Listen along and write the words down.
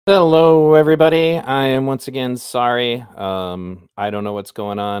Hello, everybody. I am once again sorry. I don't know what's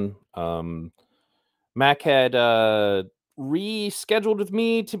going on. Mac had rescheduled with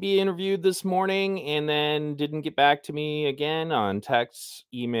me to be interviewed this morning and then didn't get back to me again on text,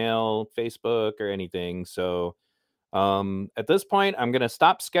 email, Facebook, or anything. So at this point, I'm going to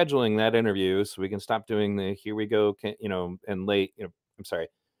stop scheduling that interview so we can stop doing the here we go, and late. I'm sorry,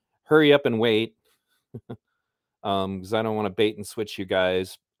 hurry up and wait, because I don't want to bait and switch you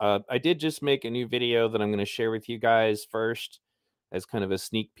guys. I did just make a new video that I'm going to share with you guys first as kind of a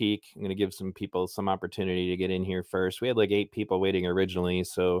sneak peek. I'm going to give some people some opportunity to get in here first. We had like 8 people waiting originally,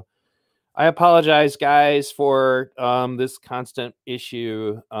 so I apologize, guys, for this constant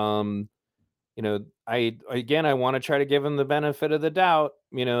issue. I want to try to give them the benefit of the doubt,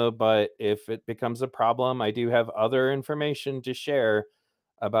 but if it becomes a problem, I do have other information to share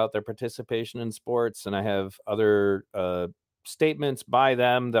about their participation in sports, and I have other statements by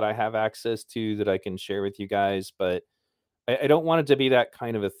them that I have access to that I can share with you guys. But I don't want it to be that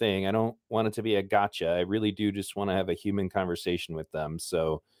kind of a thing. I don't want it to be a gotcha. I really do just want to have a human conversation with them.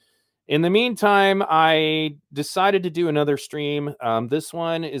 So in the meantime, I decided to do another stream. This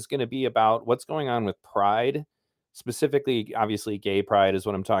one is going to be about what's going on with Pride, specifically, obviously, gay Pride is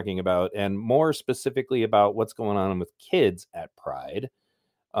what I'm talking about, and more specifically about what's going on with kids at Pride.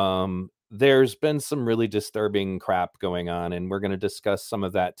 There's been some really disturbing crap going on, and we're going to discuss some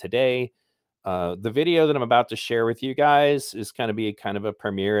of that today. The video that I'm about to share with you guys is kind of a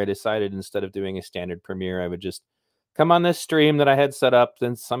premiere. I decided instead of doing a standard premiere, I would just come on this stream that I had set up.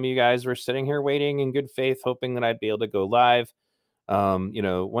 Then some of you guys were sitting here waiting in good faith, hoping that I'd be able to go live.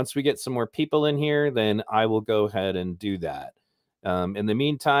 Once we get some more people in here, then I will go ahead and do that. In the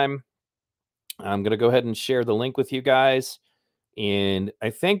meantime, I'm going to go ahead and share the link with you guys. And I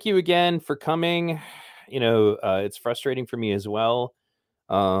thank you again for coming. It's frustrating for me as well.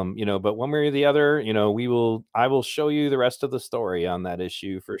 But one way or the other, I will show you the rest of the story on that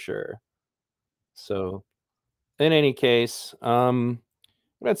issue for sure. So in any case, we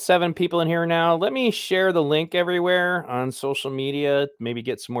got 7 people in here now. Let me share the link everywhere on social media. Maybe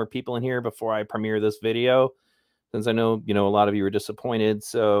get some more people in here before I premiere this video, since I know, a lot of you are disappointed.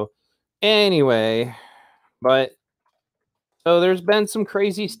 So anyway, but so there's been some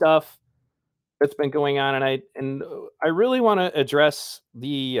crazy stuff that's been going on, and I really want to address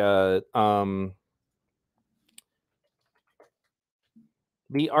the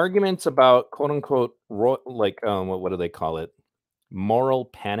arguments about quote unquote what do they call it, moral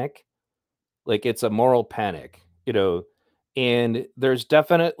panic. Like, it's a moral panic, and there's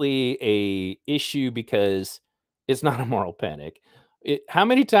definitely a issue because it's not a moral panic. How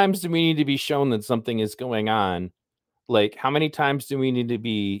many times do we need to be shown that something is going on? Like, how many times do we need to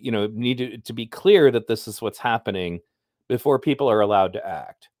be, to be clear that this is what's happening before people are allowed to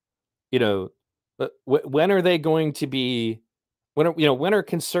act? You know, when are they going to be? When are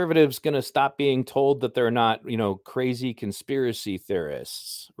conservatives going to stop being told that they're not, crazy conspiracy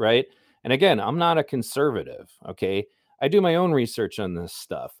theorists, right? And again, I'm not a conservative, okay? I do my own research on this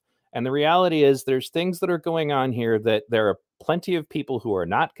stuff. And the reality is there's things that are going on here that there are plenty of people who are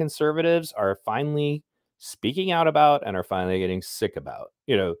not conservatives are finally speaking out about and are finally getting sick about.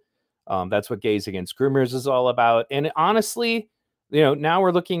 That's what Gays Against Groomers is all about. And honestly, now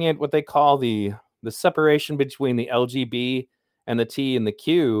we're looking at what they call the separation between the LGB and the T and the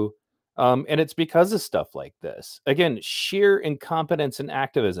Q. And it's because of stuff like this. Again, sheer incompetence and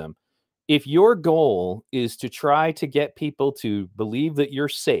activism. If your goal is to try to get people to believe that you're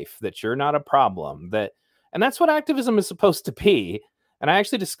safe, that you're not a problem, and that's what activism is supposed to be. And I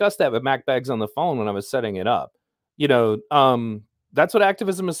actually discussed that with Mac Beggs on the phone when I was setting it up. That's what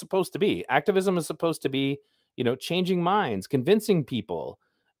activism is supposed to be. Activism is supposed to be, changing minds, convincing people.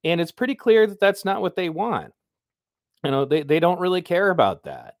 And it's pretty clear that that's not what they want. They don't really care about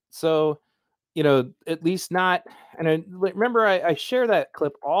that. So, at least not. And remember, I share that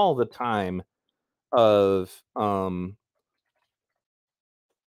clip all the time of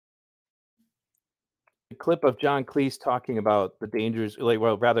the clip of John Cleese talking about the dangers,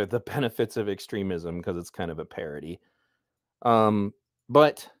 rather the benefits of extremism, because it's kind of a parody.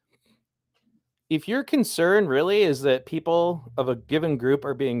 But if your concern really is that people of a given group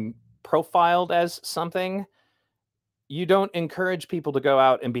are being profiled as something, you don't encourage people to go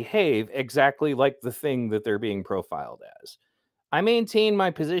out and behave exactly like the thing that they're being profiled as. I maintain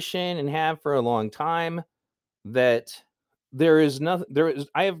my position and have for a long time that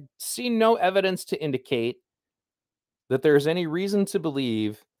I have seen no evidence to indicate that there's any reason to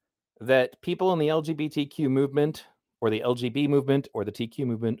believe that people in the LGBTQ movement or the LGB movement or the TQ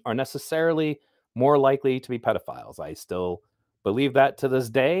movement are necessarily more likely to be pedophiles. I still believe that to this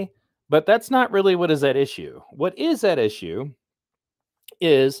day, but that's not really what is at issue. What is at issue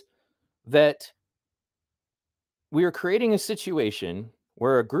is that we are creating a situation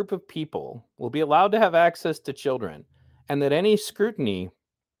where a group of people will be allowed to have access to children, and that any scrutiny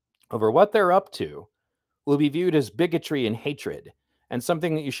over what they're up to will be viewed as bigotry and hatred and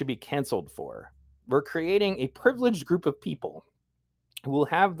something that you should be canceled for. We're creating a privileged group of people who will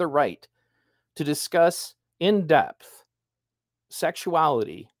have the right to discuss in depth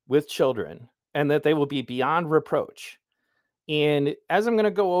sexuality with children, and that they will be beyond reproach. And as I'm going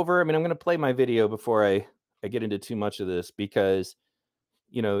to go over, I'm going to play my video before I get into too much of this, because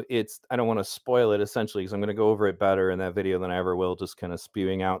I don't want to spoil it, essentially, because I'm going to go over it better in that video than I ever will, just kind of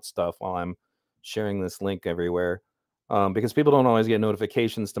spewing out stuff while I'm sharing this link everywhere, because people don't always get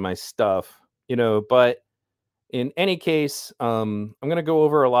notifications to my stuff, but in any case, I'm going to go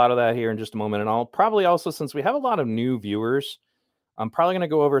over a lot of that here in just a moment. And I'll probably also, since we have a lot of new viewers, I'm probably going to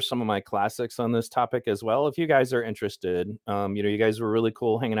go over some of my classics on this topic as well, if you guys are interested. You guys were really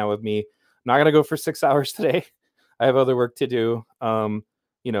cool hanging out with me. I'm not going to go for 6 hours today. I have other work to do.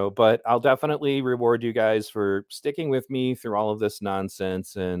 But I'll definitely reward you guys for sticking with me through all of this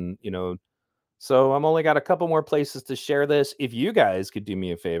nonsense. And, so I'm only got a couple more places to share this. If you guys could do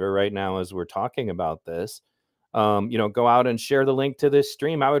me a favor right now, as we're talking about this, go out and share the link to this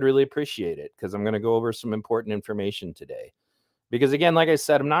stream. I would really appreciate it, because I'm going to go over some important information today. Because again, like I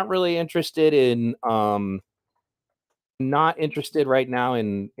said, I'm not really interested in, not interested right now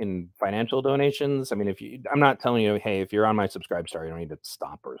in financial donations. I mean, I'm not telling you, hey, if you're on my subscribe star, you don't need to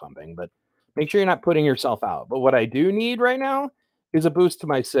stop or something, but make sure you're not putting yourself out. But what I do need right now is a boost to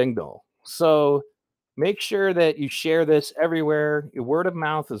my signal. So make sure that you share this everywhere. Your word of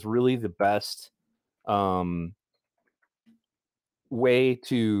mouth is really the best way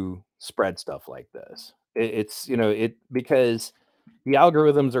to spread stuff like this. It's because the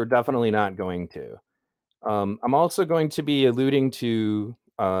algorithms are definitely not going to. I'm also going to be alluding to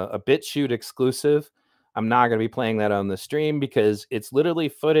a BitChute exclusive. I'm not going to be playing that on the stream, because it's literally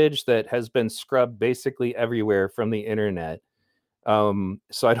footage that has been scrubbed basically everywhere from the internet. So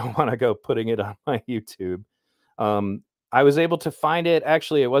I don't want to go putting it on my YouTube. I was able to find it.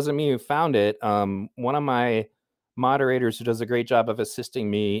 Actually, it wasn't me who found it. One of my moderators, who does a great job of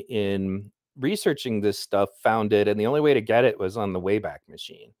assisting me in researching this stuff, found it, and the only way to get it was on the Wayback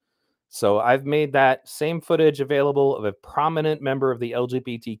Machine. So I've made that same footage available of a prominent member of the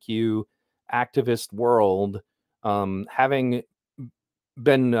LGBTQ activist world having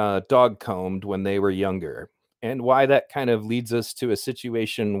been dog combed when they were younger, and why that kind of leads us to a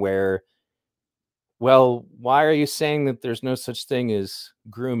situation where, well, why are you saying that there's no such thing as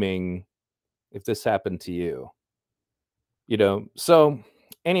grooming if this happened to you? So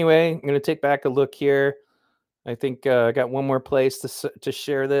anyway, I'm going to take back a look here. I think I got one more place to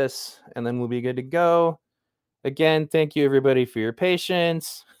share this, and then we'll be good to go. Again, thank you everybody for your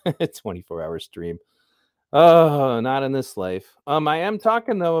patience. 24-hour stream. Oh, not in this life. I am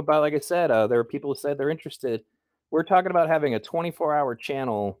talking though about, like I said, there are people who said they're interested. We're talking about having a 24-hour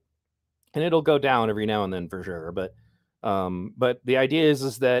channel, and it'll go down every now and then for sure. But the idea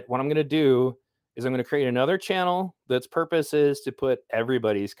is that what I'm going to do is I'm going to create another channel that's purpose is to put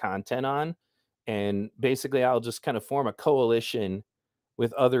everybody's content on. And basically, I'll just kind of form a coalition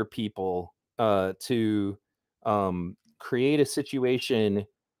with other people to create a situation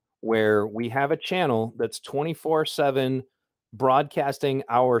where we have a channel that's 24/7 broadcasting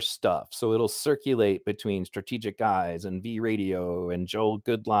our stuff. So it'll circulate between Strategic Guys and V Radio and Joel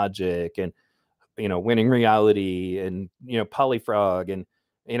Good Logic and, Winning Reality and, Polyfrog. And,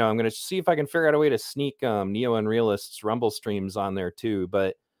 I'm going to see if I can figure out a way to sneak Neo Unrealist's Rumble streams on there too.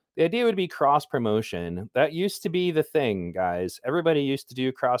 But the idea would be cross promotion. That used to be the thing, guys. Everybody used to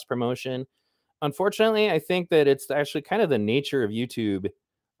do cross promotion. Unfortunately, I think that it's actually kind of the nature of YouTube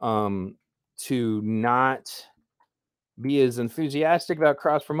to not be as enthusiastic about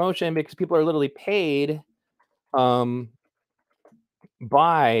cross promotion, because people are literally paid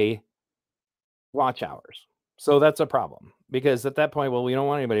by watch hours. So that's a problem, because at that point, well, we don't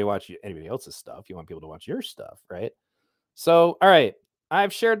want anybody to watch anybody else's stuff. You want people to watch your stuff, right? So, all right.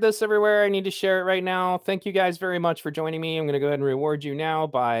 I've shared this everywhere. I need to share it right now. Thank you guys very much for joining me. I'm going to go ahead and reward you now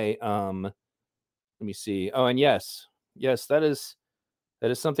by let me see. Oh, and yes, that is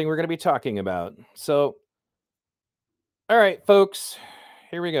something we're going to be talking about. So, all right, folks,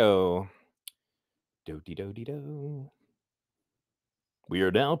 here we go. Do-de-do-de-do. We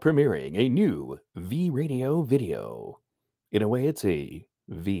are now premiering a new V Radio video. In a way, it's a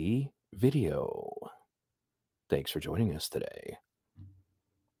V video. Thanks for joining us today.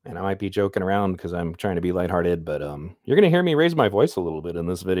 And I might be joking around because I'm trying to be lighthearted, but you're going to hear me raise my voice a little bit in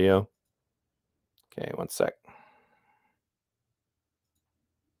this video. Okay, one sec.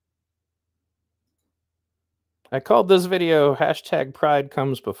 I called this video hashtag Pride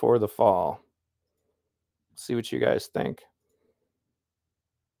Comes Before the Fall. See what you guys think.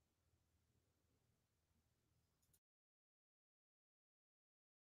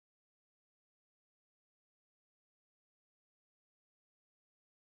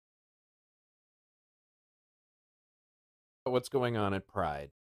 What's going on at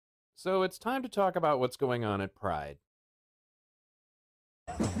Pride? So it's time to talk about what's going on at Pride.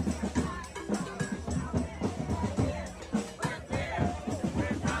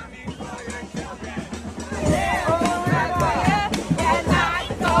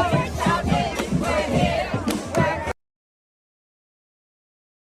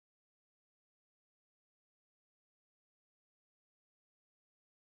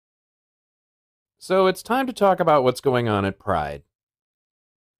 So it's time to talk about what's going on at Pride.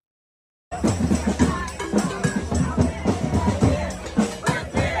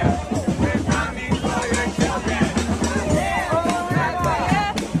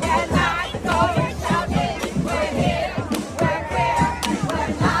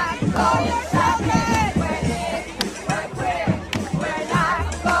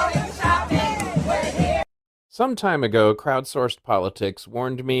 Some time ago, Crowdsourced Politics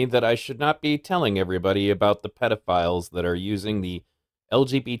warned me that I should not be telling everybody about the pedophiles that are using the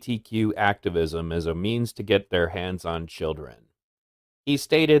LGBTQ activism as a means to get their hands on children. He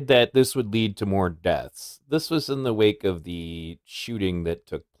stated that this would lead to more deaths. This was in the wake of the shooting that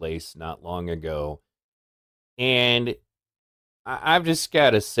took place not long ago. And I've just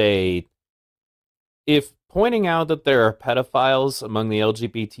got to say, if pointing out that there are pedophiles among the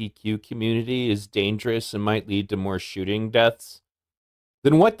LGBTQ community is dangerous and might lead to more shooting deaths,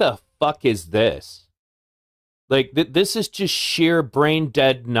 then what the fuck is this? Like, this is just sheer brain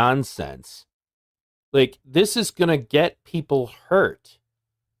dead nonsense. Like, this is gonna get people hurt.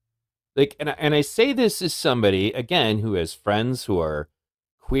 Like, and I say this as somebody, again, who has friends who are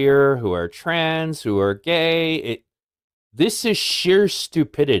queer, who are trans, who are gay. This is sheer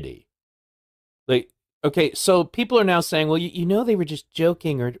stupidity. Like, okay, so people are now saying, well, you know they were just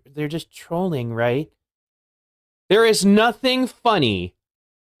joking or they're just trolling, right? There is nothing funny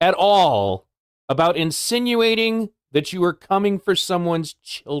at all about insinuating that you are coming for someone's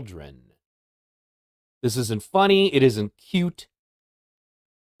children. This isn't funny. It isn't cute.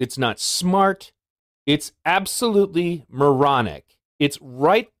 It's not smart. It's absolutely moronic. It's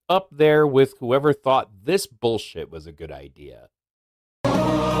right up there with whoever thought this bullshit was a good idea.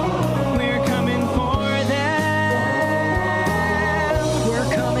 We're coming for them.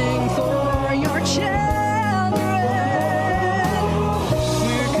 We're coming for your children.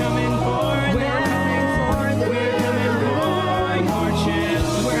 We're coming for them. We're coming for your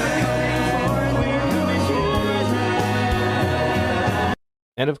children. We're coming for them.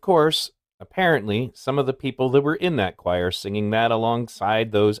 And of course, apparently, some of the people that were in that choir singing that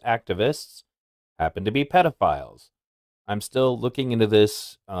alongside those activists happen to be pedophiles. I'm still looking into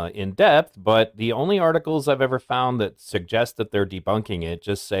this in depth, but the only articles I've ever found that suggest that they're debunking it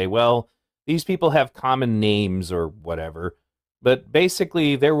just say, well, these people have common names or whatever. But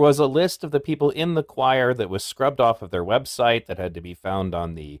basically, there was a list of the people in the choir that was scrubbed off of their website that had to be found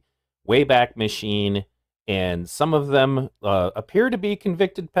on the Wayback Machine, and some of them appear to be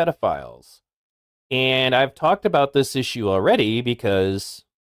convicted pedophiles. And I've talked about this issue already because,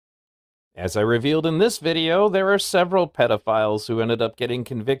 as I revealed in this video, there are several pedophiles who ended up getting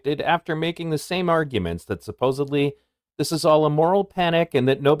convicted after making the same arguments that supposedly this is all a moral panic and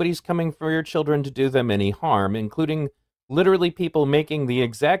that nobody's coming for your children to do them any harm, including literally people making the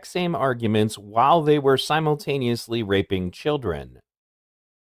exact same arguments while they were simultaneously raping children.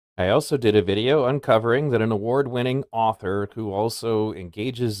 I also did a video uncovering that an award-winning author who also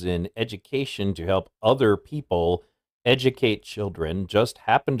engages in education to help other people educate children just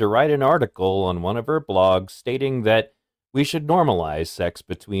happened to write an article on one of her blogs stating that we should normalize sex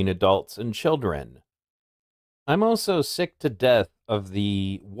between adults and children. I'm also sick to death of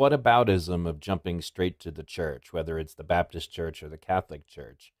the whataboutism of jumping straight to the church, whether it's the Baptist church or the Catholic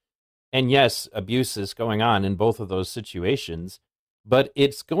church. And yes, abuse is going on in both of those situations, but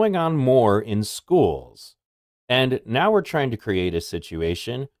it's going on more in schools. And now we're trying to create a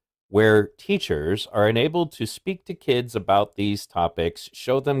situation where teachers are enabled to speak to kids about these topics,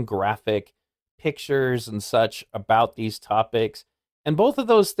 show them graphic pictures and such about these topics. And both of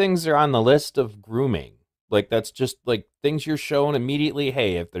those things are on the list of grooming. Like, that's just like things you're shown immediately.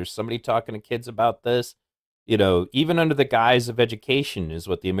 Hey, if there's somebody talking to kids about this, even under the guise of education is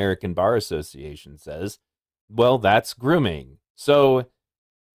what the American Bar Association says. Well, that's grooming. So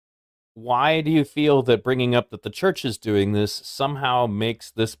why do you feel that bringing up that the church is doing this somehow makes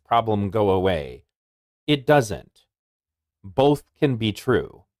this problem go away? It doesn't. Both can be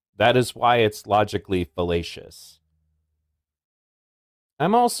true. That is why it's logically fallacious.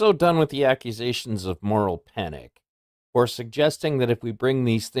 I'm also done with the accusations of moral panic, or suggesting that if we bring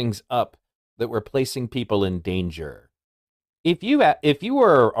these things up, that we're placing people in danger. If you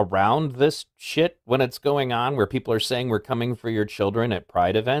were around this shit when it's going on, where people are saying we're coming for your children at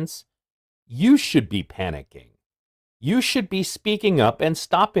pride events, you should be panicking. You should be speaking up and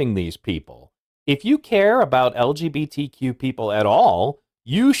stopping these people. If you care about LGBTQ people at all,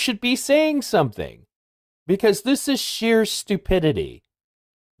 you should be saying something. Because this is sheer stupidity.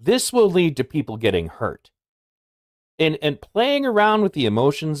 This will lead to people getting hurt. And playing around with the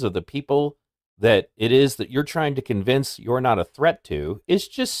emotions of the people that it is that you're trying to convince you're not a threat to is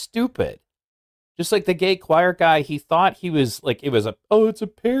just stupid. Just like the gay choir guy, he thought he was like, it's a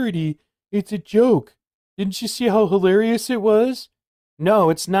parody. It's a joke. Didn't you see how hilarious it was?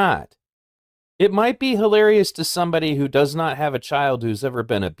 No, it's not. It might be hilarious to somebody who does not have a child who's ever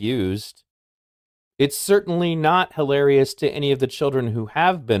been abused. It's certainly not hilarious to any of the children who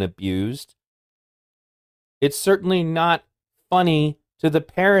have been abused. It's certainly not funny to the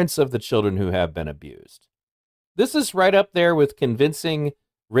parents of the children who have been abused. This is right up there with convincing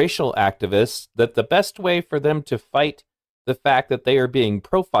racial activists that the best way for them to fight the fact that they are being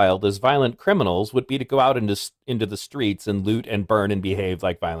profiled as violent criminals would be to go out into the streets and loot and burn and behave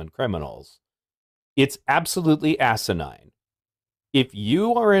like violent criminals. It's absolutely asinine. If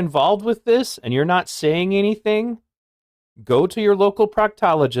you are involved with this and you're not saying anything, go to your local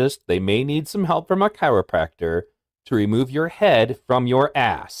proctologist. They may need some help from a chiropractor to remove your head from your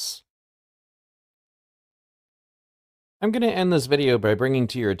ass. I'm going to end this video by bringing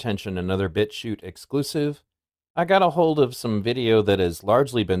to your attention another BitChute exclusive. I got a hold of some video that has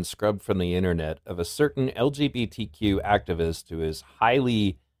largely been scrubbed from the internet of a certain LGBTQ activist who is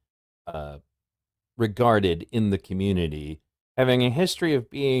highly regarded in the community, having a history of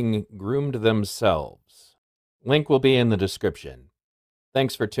being groomed themselves. Link will be in the description.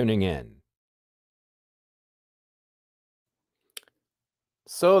 Thanks for tuning in.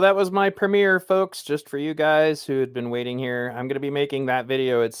 So that was my premiere, folks, just for you guys who had been waiting here. I'm going to be making that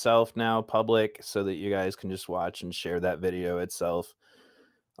video itself now public so that you guys can just watch and share that video itself.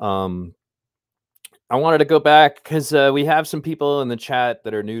 I wanted to go back because we have some people in the chat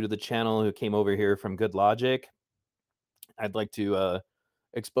that are new to the channel who came over here from Good Logic. I'd like to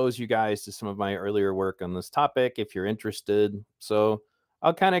expose you guys to some of my earlier work on this topic if you're interested. So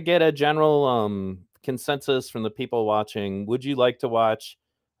I'll kind of get a general consensus from the people watching. Would you like to watch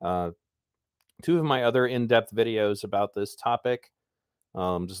two of my other in-depth videos about this topic?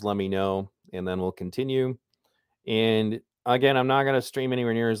 Just let me know, and then we'll continue. And again, I'm not going to stream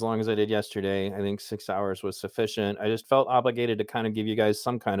anywhere near as long as I did yesterday. I think 6 hours was sufficient. I just felt obligated to kind of give you guys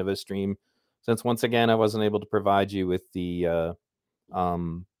some kind of a stream, since once again, I wasn't able to provide you with the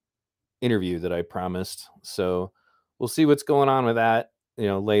interview that I promised. So we'll see what's going on with that,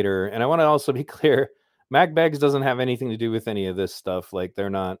 later. And I want to also be clear, MacBegs doesn't have anything to do with any of this stuff. Like, they're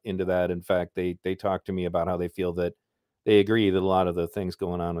not into that. In fact, they talk to me about how they feel that they agree that a lot of the things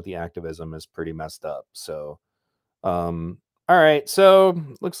going on with the activism is pretty messed up. So, all right. So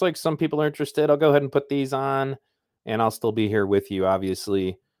looks like some people are interested. I'll go ahead and put these on, and I'll still be here with you,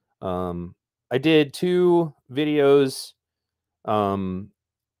 obviously. I did 2 videos on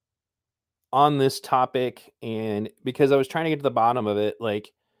this topic, and because I was trying to get to the bottom of it,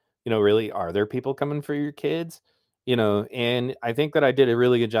 like, really, are there people coming for your kids? And I think that I did a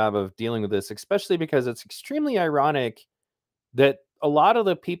really good job of dealing with this, especially because it's extremely ironic that a lot of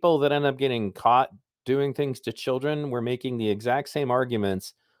the people that end up getting caught doing things to children were making the exact same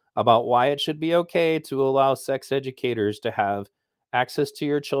arguments about why it should be okay to allow sex educators to have access to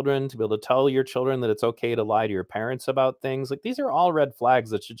your children, to be able to tell your children that it's okay to lie to your parents about things. Like, these are all red flags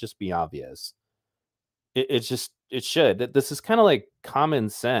that should just be obvious. It should. This is kind of like common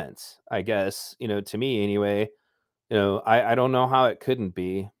sense, I guess, to me anyway. I don't know how it couldn't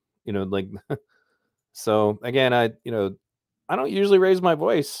be, like, so again, I don't usually raise my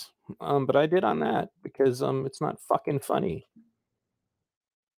voice, but I did on that because it's not fucking funny.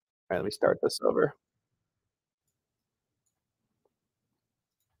 All right, let me start this over.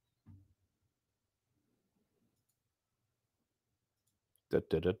 Da,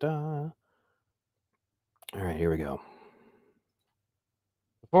 da, da, da. All right, here we go.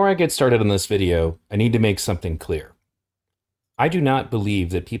 Before I get started on this video, I need to make something clear. I do not believe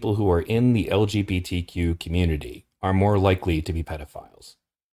that people who are in the LGBTQ community are more likely to be pedophiles.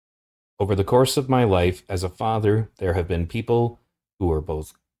 Over the course of my life as a father, there have been people who are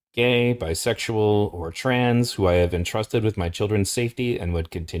both gay, bisexual, or trans who I have entrusted with my children's safety and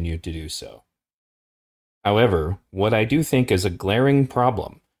would continue to do so. However, what I do think is a glaring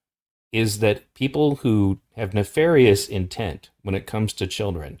problem is that people who have nefarious intent when it comes to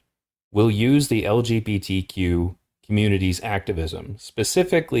children will use the LGBTQ community's activism,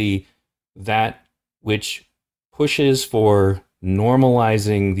 specifically that which pushes for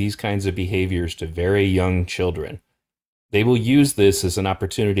normalizing these kinds of behaviors to very young children. They will use this as an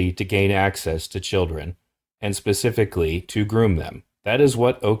opportunity to gain access to children, and specifically to groom them. That is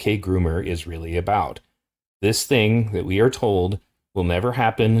what OK Groomer is really about. This thing that we are told will never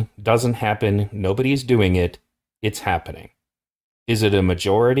happen, doesn't happen, nobody's doing it, it's happening. Is it a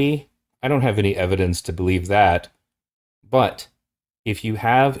majority? I don't have any evidence to believe that. But if you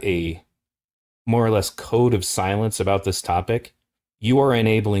have a more or less code of silence about this topic, you are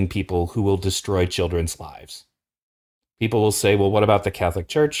enabling people who will destroy children's lives. People will say, well, what about the Catholic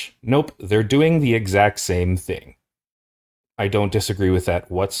Church? Nope, they're doing the exact same thing. I don't disagree with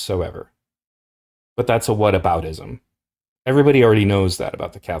that whatsoever. But that's a whataboutism. Everybody already knows that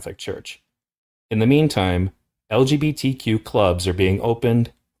about the Catholic Church. In the meantime, LGBTQ clubs are being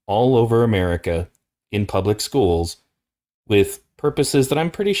opened all over America in public schools with purposes that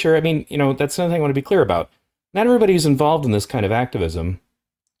I'm pretty sure, that's something I want to be clear about. Not everybody who's involved in this kind of activism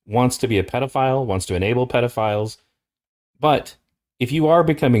wants to be a pedophile, wants to enable pedophiles. But if you are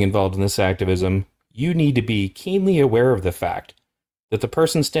becoming involved in this activism, you need to be keenly aware of the fact that the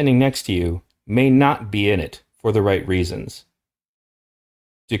person standing next to you may not be in it for the right reasons.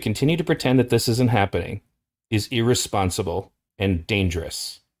 To continue to pretend that this isn't happening is irresponsible and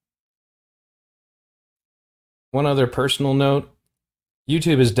dangerous. One other personal note,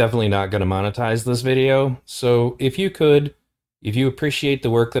 YouTube is definitely not going to monetize this video, so if you appreciate the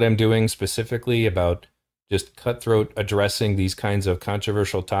work that I'm doing specifically about just cutthroat addressing these kinds of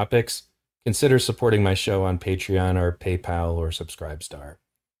controversial topics, consider supporting my show on Patreon or PayPal or Subscribestar.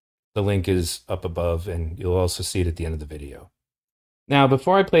 The link is up above, and you'll also see it at the end of the video. Now,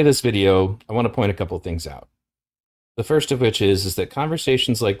 before I play this video, I want to point a couple things out. The first of which is that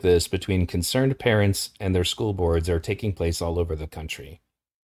conversations like this between concerned parents and their school boards are taking place all over the country.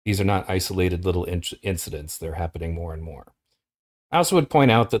 These are not isolated little incidents. They're happening more and more. I also would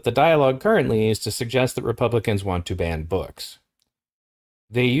point out that the dialogue currently is to suggest that Republicans want to ban books.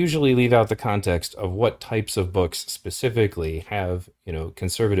 They usually leave out the context of what types of books specifically have,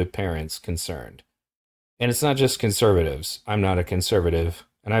 conservative parents concerned. And it's not just conservatives. I'm not a conservative,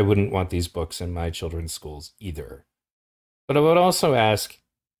 and I wouldn't want these books in my children's schools either. But I would also ask,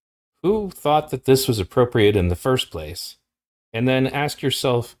 who thought that this was appropriate in the first place? And then ask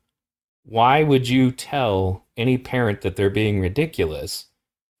yourself, why would you tell any parent that they're being ridiculous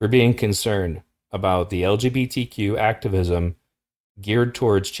for being concerned about the LGBTQ activism geared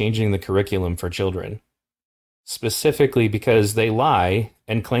towards changing the curriculum for children? Specifically because they lie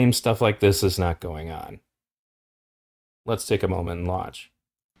and claim stuff like this is not going on. Let's take a moment and watch.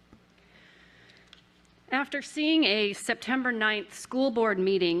 After seeing a September 9th school board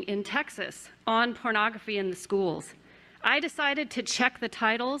meeting in Texas on pornography in the schools, I decided to check the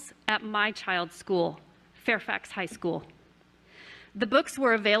titles at my child's school, Fairfax High School. The books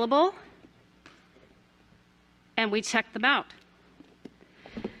were available, and we checked them out.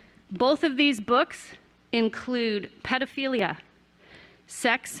 Both of these books include pedophilia,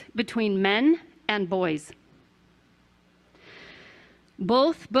 sex between men and boys.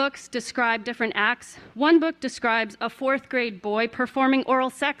 Both books describe different acts. One book describes a 4th grade boy performing oral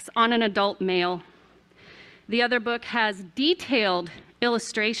sex on an adult male. The other book has detailed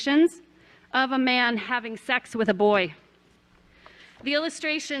illustrations of a man having sex with a boy. The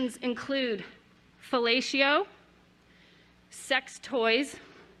illustrations include fellatio, sex toys,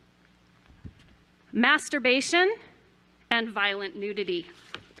 masturbation, and violent nudity.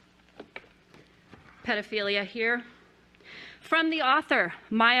 Pedophilia here. From the author,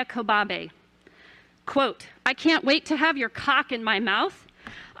 Maya Kobabe, quote, "I can't wait to have your cock in my mouth.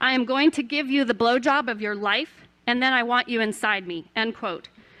 I am going to give you the blowjob of your life, and then I want you inside me," end quote.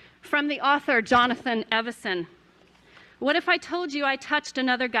 From the author, Jonathan Evison, "What if I told you I touched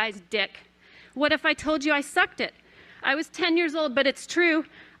another guy's dick? What if I told you I sucked it? I was 10 years old, but it's true.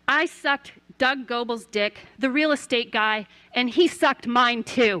 I sucked Doug Goebel's dick, the real estate guy, and he sucked mine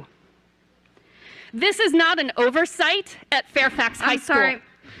too." This is not an oversight at Fairfax High School. Sorry.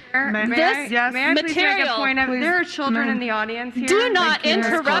 May I please make a point of, there are children in the audience here. Do not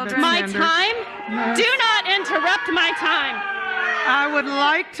interrupt my time. Do not interrupt my time. I would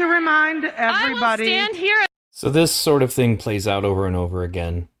like to remind everybody. I will stand here. So this sort of thing plays out over and over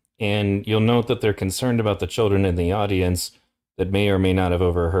again, and you'll note that they're concerned about the children in the audience that may or may not have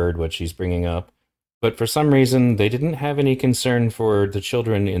overheard what she's bringing up, but for some reason they didn't have any concern for the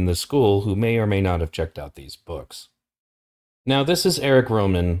children in the school who may or may not have checked out these books. Now this is Eric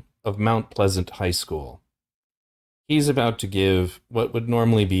Roman of Mount Pleasant High School. He's about to give what would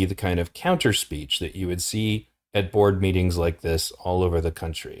normally be the kind of counter speech that you would see at board meetings like this all over the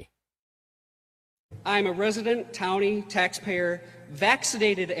country. I'm a resident, townie, taxpayer,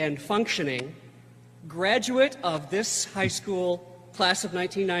 vaccinated and functioning, graduate of this high school, class of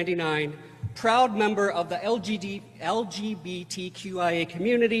 1999, proud member of the LGBTQIA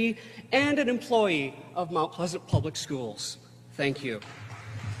community, and an employee of Mount Pleasant Public Schools. Thank you.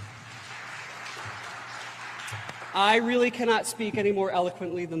 I really cannot speak any more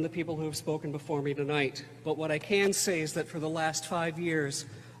eloquently than the people who have spoken before me tonight, but what I can say is that for the last 5 years,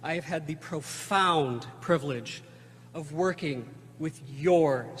 I have had the profound privilege of working with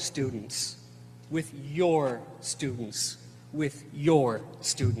your students, with your students, with your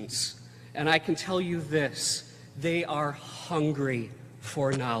students. And I can tell you this, they are hungry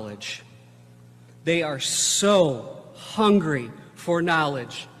for knowledge. They are so hungry for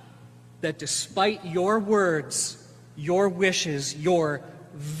knowledge that despite your words, your wishes, your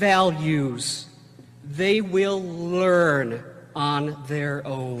values, they will learn on their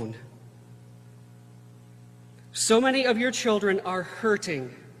own. So many of your children are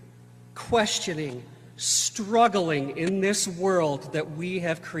hurting, questioning, struggling in this world that we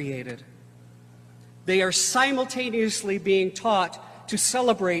have created. They are simultaneously being taught to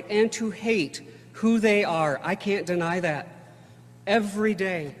celebrate and to hate who they are. I can't deny that. Every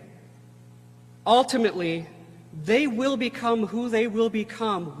day. Ultimately, they will become who they will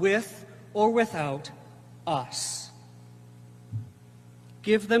become with or without us.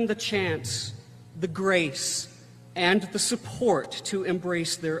 Give them the chance, the grace, and the support to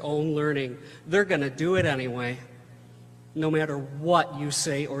embrace their own learning. They're going to do it anyway. No matter what you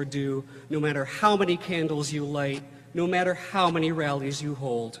say or do, no matter how many candles you light, no matter how many rallies you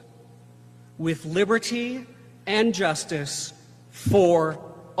hold. With liberty and justice for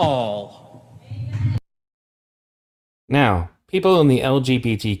all. Now, people in the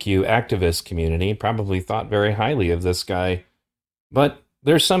LGBTQ activist community probably thought very highly of this guy, but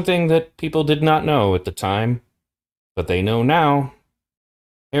there's something that people did not know at the time, but they know now.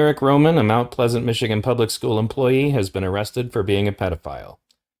 Eric Roman, a Mount Pleasant, Michigan public school employee, has been arrested for being a pedophile.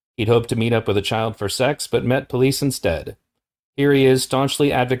 He'd hoped to meet up with a child for sex, but met police instead. Here he is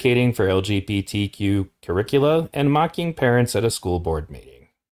staunchly advocating for LGBTQ curricula and mocking parents at a school board meeting.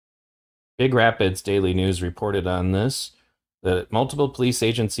 Big Rapids Daily News reported on this, that multiple police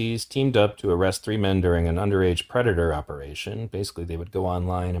agencies teamed up to arrest 3 men during an underage predator operation. Basically, they would go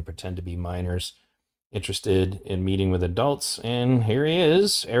online and pretend to be minors interested in meeting with adults. And here he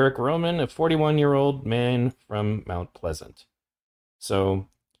is, Eric Roman, a 41-year-old man from Mount Pleasant. So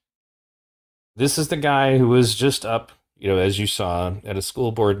this is the guy who was just up, as you saw, at a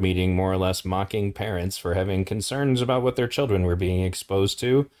school board meeting, more or less mocking parents for having concerns about what their children were being exposed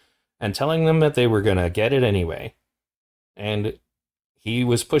to and telling them that they were going to get it anyway. And he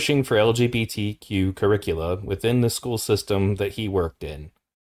was pushing for LGBTQ curricula within the school system that he worked in.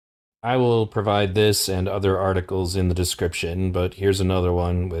 I will provide this and other articles in the description, but here's another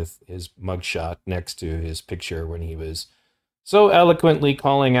one with his mugshot next to his picture when he was so eloquently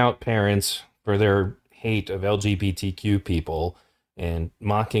calling out parents for their hate of LGBTQ people and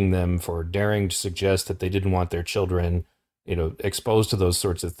mocking them for daring to suggest that they didn't want their children, exposed to those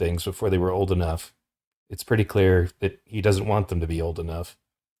sorts of things before they were old enough. It's pretty clear that he doesn't want them to be old enough.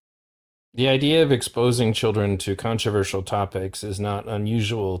 The idea of exposing children to controversial topics is not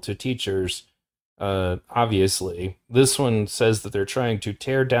unusual to teachers, obviously. This one says that they're trying to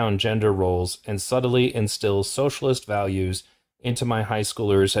tear down gender roles and subtly instill socialist values into my high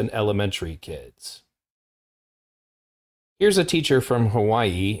schoolers and elementary kids. Here's a teacher from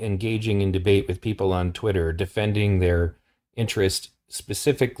Hawaii engaging in debate with people on Twitter, defending their interest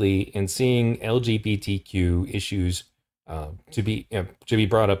specifically in seeing LGBTQ issues to be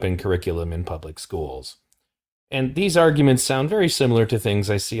brought up in curriculum in public schools. And these arguments sound very similar to things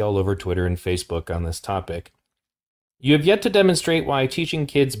I see all over Twitter and Facebook on this topic. You have yet to demonstrate why teaching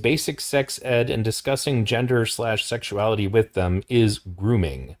kids basic sex ed and discussing gender/sexuality with them is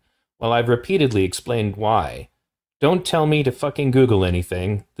grooming. Well, I've repeatedly explained why. Don't tell me to fucking Google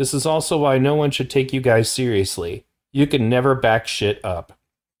anything. This is also why no one should take you guys seriously. You can never back shit up.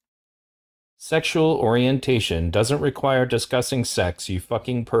 Sexual orientation doesn't require discussing sex, you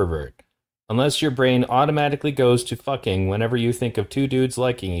fucking pervert. Unless your brain automatically goes to fucking whenever you think of two dudes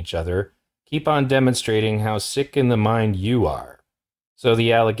liking each other, keep on demonstrating how sick in the mind you are. So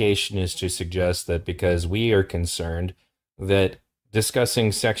the allegation is to suggest that because we are concerned that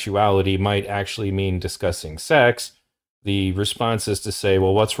discussing sexuality might actually mean discussing sex, the response is to say,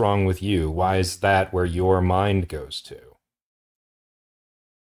 well, what's wrong with you? Why is that where your mind goes to?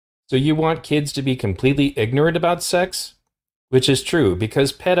 So you want kids to be completely ignorant about sex? Which is true,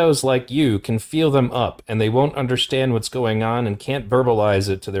 because pedos like you can feel them up, and they won't understand what's going on and can't verbalize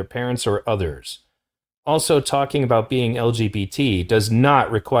it to their parents or others. Also, talking about being LGBT does not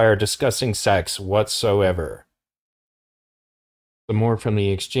require discussing sex whatsoever. Some more from the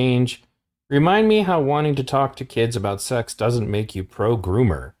exchange. Remind me how wanting to talk to kids about sex doesn't make you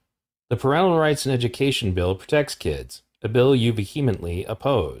pro-groomer. The Parental Rights and Education Bill protects kids, a bill you vehemently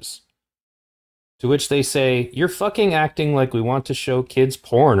oppose. To which they say, you're fucking acting like we want to show kids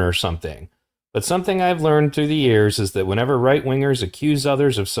porn or something. But something I've learned through the years is that whenever right-wingers accuse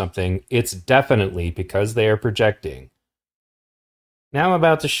others of something, it's definitely because they are projecting. Now I'm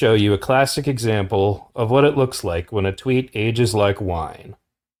about to show you a classic example of what it looks like when a tweet ages like wine.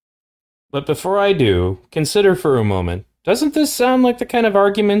 But before I do, consider for a moment, doesn't this sound like the kind of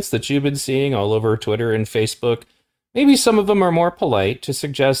arguments that you've been seeing all over Twitter and Facebook? Maybe some of them are more polite to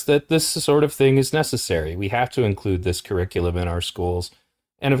suggest that this sort of thing is necessary. We have to include this curriculum in our schools.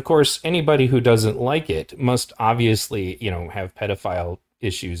 And of course, anybody who doesn't like it must obviously, have pedophile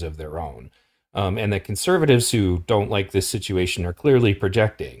issues of their own. And the conservatives who don't like this situation are clearly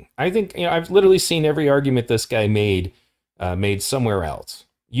projecting. I think, I've literally seen every argument this guy made somewhere else.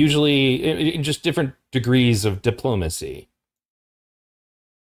 Usually in just different degrees of diplomacy.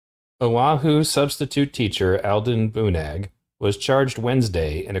 Oahu substitute teacher Alden Bunag was charged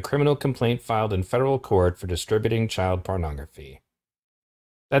Wednesday in a criminal complaint filed in federal court for distributing child pornography.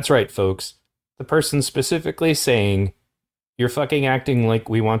 That's right, folks. The person specifically saying, you're fucking acting like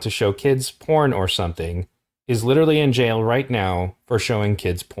we want to show kids porn or something, is literally in jail right now for showing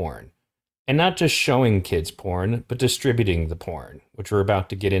kids porn. And not just showing kids porn, but distributing the porn, which we're about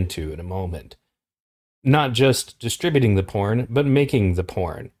to get into in a moment. Not just distributing the porn, but making the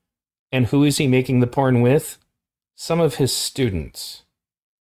porn. And who is he making the porn with? Some of his students.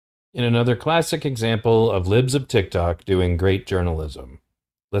 In another classic example of libs of TikTok doing great journalism.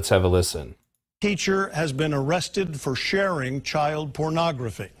 Let's have a listen. Teacher has been arrested for sharing child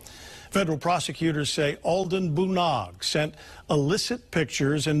pornography. Federal prosecutors say Alden Bunag sent illicit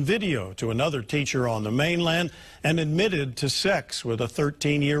pictures and video to another teacher on the mainland and admitted to sex with a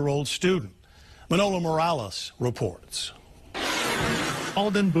 13-year-old student. Manolo Morales reports.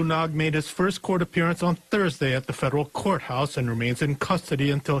 Alden Bunag made his first court appearance on Thursday at the federal courthouse and remains in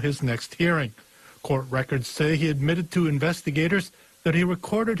custody until his next hearing. Court records say he admitted to investigators that he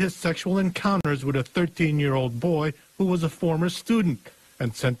recorded his sexual encounters with a 13-year-old boy who was a former student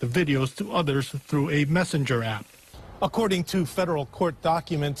and sent the videos to others through a messenger app. According to federal court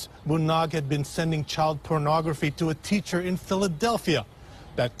documents, Bunag had been sending child pornography to a teacher in Philadelphia.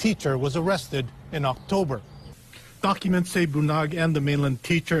 That teacher was arrested in October. Documents say Bunag and the mainland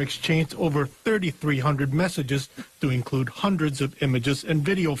teacher exchanged over 3,300 messages to include hundreds of images and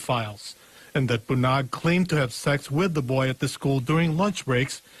video files, and that Bunag claimed to have sex with the boy at the school during lunch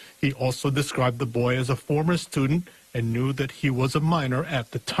breaks. He also described the boy as a former student and knew that he was a minor at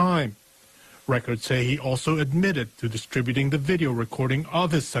the time. Records say he also admitted to distributing the video recording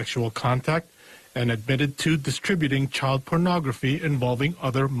of his sexual contact and admitted to distributing child pornography involving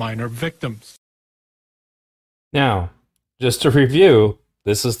other minor victims. Now, just to review,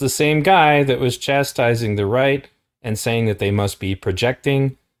 this is the same guy that was chastising the right and saying that they must be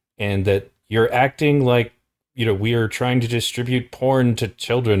projecting and that you're acting like, we are trying to distribute porn to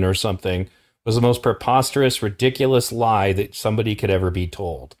children or something, was the most preposterous, ridiculous lie that somebody could ever be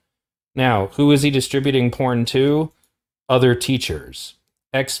told. Now, who is he distributing porn to? Other teachers.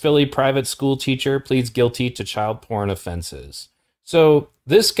 Ex-Philly private school teacher pleads guilty to child porn offenses. So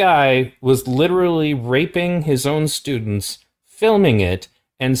this guy was literally raping his own students, filming it,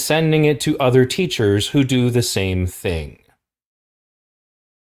 and sending it to other teachers who do the same thing.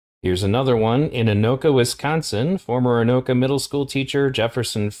 Here's another one. In Anoka, Wisconsin, former Anoka middle school teacher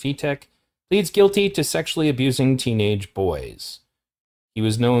Jefferson Fitek pleads guilty to sexually abusing teenage boys. He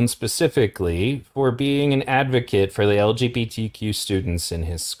was known specifically for being an advocate for the LGBTQ students in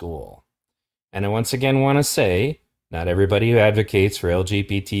his school. And I once again want to say, not everybody who advocates for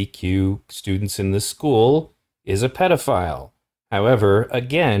LGBTQ students in the school is a pedophile. However,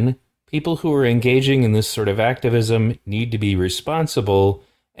 again, people who are engaging in this sort of activism need to be responsible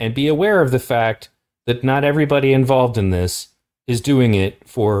and be aware of the fact that not everybody involved in this is doing it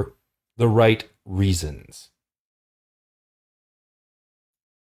for the right reasons.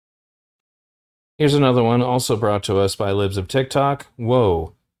 Here's another one, also brought to us by Libs of TikTok.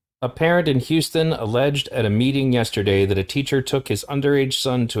 Whoa. A parent in Houston alleged at a meeting yesterday that a teacher took his underage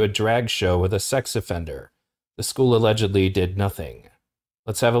son to a drag show with a sex offender. The school allegedly did nothing.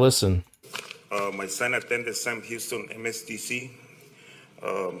 Let's have a listen. My son attended Sam Houston MSDC.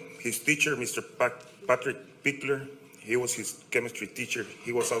 His teacher, Mr. Patrick Pickler, he was his chemistry teacher.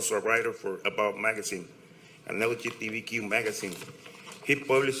 He was also a writer for About Magazine, an LGBTQ magazine. He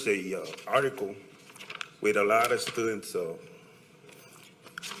published an article with a lot of students, on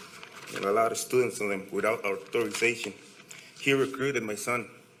them without authorization. He recruited my son.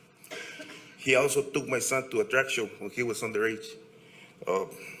 He also took my son to a drag show when he was underage.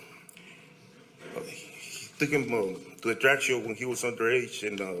 He took him to a drag show when he was underage,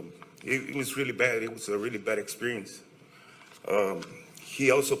 and it was really bad. It was a really bad experience.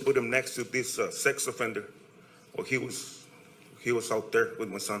 He also put him next to this sex offender while he was out there with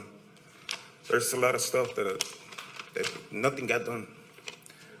my son. There's a lot of stuff that nothing got done.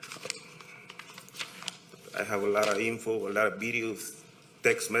 I have a lot of info, a lot of videos,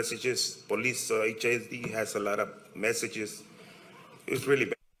 text messages. Police HSD has a lot of messages. It's really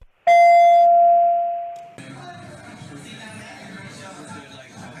bad.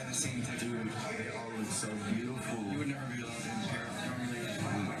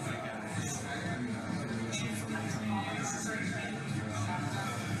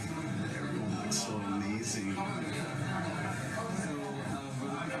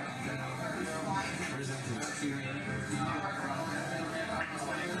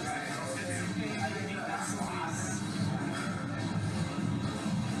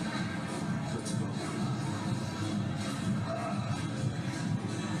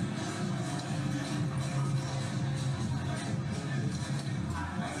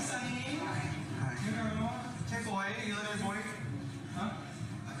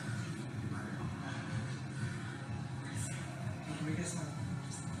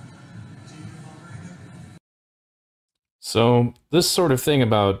 So this sort of thing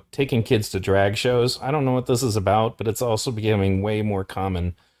about taking kids to drag shows, I don't know what this is about, but it's also becoming way more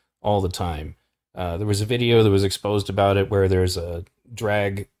common all the time. There was a video that was exposed about it where there's a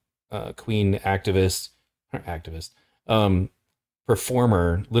drag queen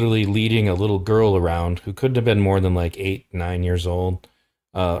performer literally leading a little girl around who couldn't have been more than like 8, 9 years old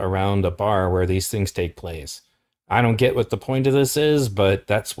around a bar where these things take place. I don't get what the point of this is, but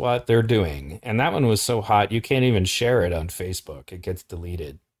that's what they're doing. And that one was so hot, you can't even share it on Facebook. It gets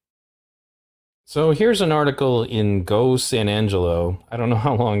deleted. So here's an article in Go San Angelo. I don't know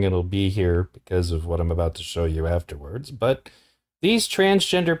how long it'll be here because of what I'm about to show you afterwards, but these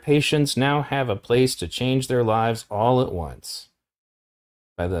transgender patients now have a place to change their lives all at once.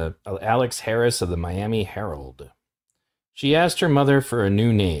 By the Alex Harris of the Miami Herald. She asked her mother for a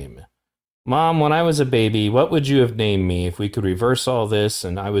new name. Mom, when I was a baby, what would you have named me if we could reverse all this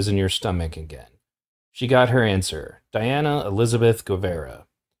and I was in your stomach again? She got her answer, Diana Elizabeth Guevara.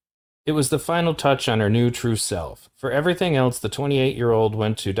 It was the final touch on her new true self. For everything else, the 28-year-old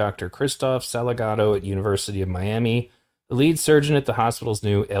went to Dr. Christoph Salgado at University of Miami, the lead surgeon at the hospital's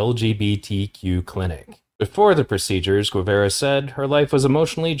new LGBTQ clinic. Before the procedures, Guevara said, her life was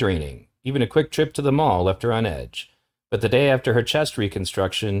emotionally draining. Even a quick trip to the mall left her on edge. But the day after her chest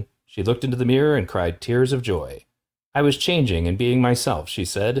reconstruction, she looked into the mirror and cried tears of joy. I was changing and being myself, she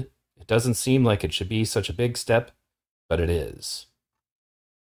said. It doesn't seem like it should be such a big step, but it is.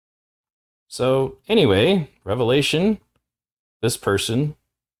 So, anyway, revelation. This person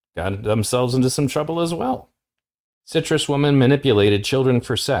got themselves into some trouble as well. Citrus woman manipulated children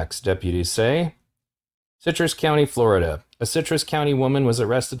for sex, deputies say. Citrus County, Florida. A Citrus County woman was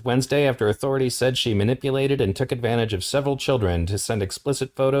arrested Wednesday after authorities said she manipulated and took advantage of several children to send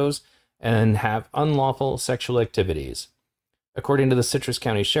explicit photos and have unlawful sexual activities. According to the Citrus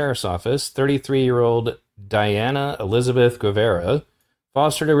County Sheriff's Office, 33-year-old Diana Elizabeth Guevara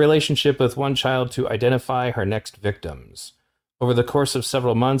fostered a relationship with one child to identify her next victims. Over the course of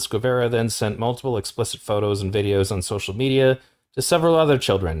several months, Guevara then sent multiple explicit photos and videos on social media to several other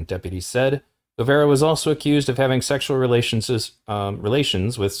children, deputies said. Guevara was also accused of having sexual relations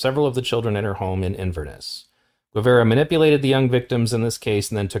with several of the children in her home in Inverness. Guevara manipulated the young victims in this case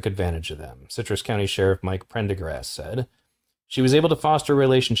and then took advantage of them, Citrus County Sheriff Mike Prendergast said. She was able to foster a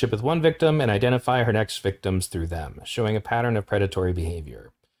relationship with one victim and identify her next victims through them, showing a pattern of predatory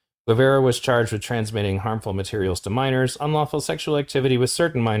behavior. Guevara was charged with transmitting harmful materials to minors, unlawful sexual activity with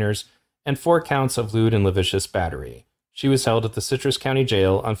certain minors, and 4 counts of lewd and lascivious battery. She was held at the Citrus County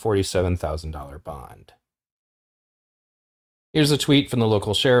Jail on $47,000 bond. Here's a tweet from the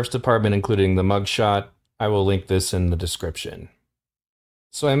local sheriff's department, including the mugshot. I will link this in the description.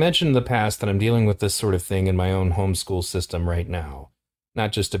 So I mentioned in the past that I'm dealing with this sort of thing in my own homeschool system right now.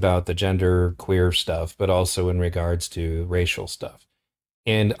 Not just about the gender queer stuff, but also in regards to racial stuff.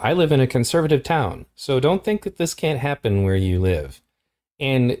 And I live in a conservative town, so don't think that this can't happen where you live.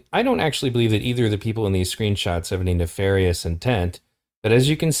 And I don't actually believe that either of the people in these screenshots have any nefarious intent, but as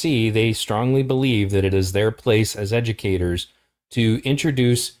you can see, they strongly believe that it is their place as educators to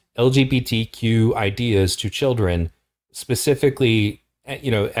introduce LGBTQ ideas to children, specifically,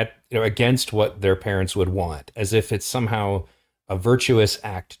 against what their parents would want, as if it's somehow a virtuous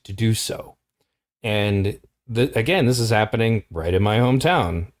act to do so. And again, this is happening right in my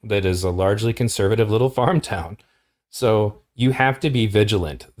hometown that is a largely conservative little farm town. So you have to be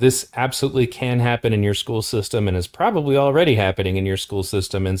vigilant. This absolutely can happen in your school system and is probably already happening in your school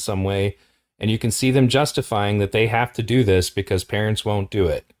system in some way. And you can see them justifying that they have to do this because parents won't do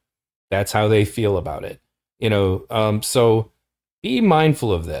it. That's how they feel about it. So be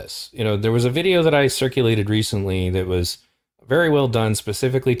mindful of this. There was a video that I circulated recently that was very well done,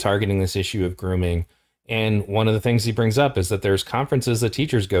 specifically targeting this issue of grooming. And one of the things he brings up is that there's conferences that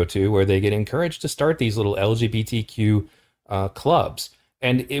teachers go to where they get encouraged to start these little LGBTQ clubs.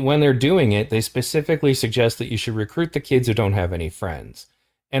 And when they're doing it, they specifically suggest that you should recruit the kids who don't have any friends.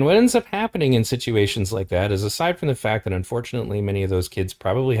 And what ends up happening in situations like that is, aside from the fact that unfortunately many of those kids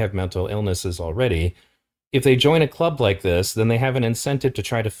probably have mental illnesses already, if they join a club like this, then they have an incentive to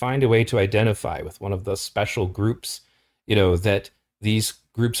try to find a way to identify with one of the special groups that these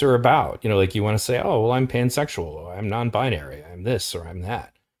groups are about. Like you want to say, oh, well, I'm pansexual, or I'm non-binary, I'm this, or I'm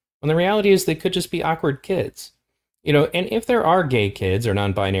that. When the reality is they could just be awkward kids. And if there are gay kids or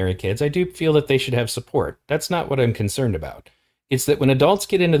non-binary kids, I do feel that they should have support. That's not what I'm concerned about. It's that when adults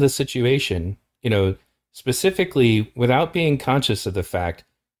get into the situation, specifically without being conscious of the fact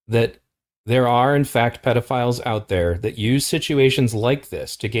that there are, in fact, pedophiles out there that use situations like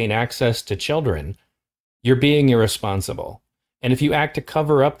this to gain access to children, you're being irresponsible. And if you act to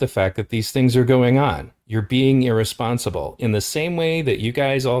cover up the fact that these things are going on, you're being irresponsible. In the same way that you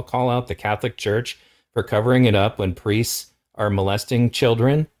guys all call out the Catholic Church for covering it up when priests are molesting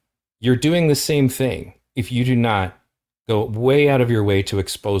children, you're doing the same thing if you do not go way out of your way to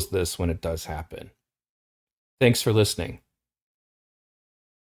expose this when it does happen. Thanks for listening.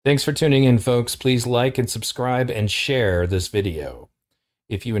 Thanks for tuning in, folks. Please like and subscribe and share this video.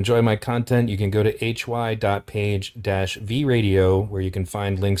 If you enjoy my content, you can go to hy.page-vradio, where you can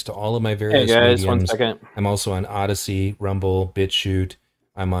find links to all of my various mediums. 1 second. I'm also on Odyssey, Rumble, BitChute.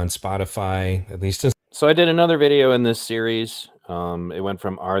 I'm on Spotify, at least. So I did another video in this series. It went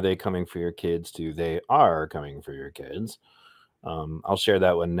from "Are they coming for your kids?" to "They are coming for your kids." I'll share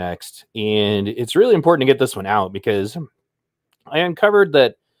that one next. And it's really important to get this one out because I uncovered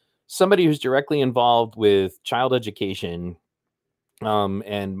that somebody who's directly involved with child education,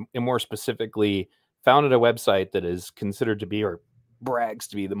 and more specifically founded a website that is considered to be, or brags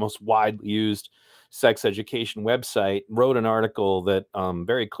to be, the most widely used sex education website, wrote an article that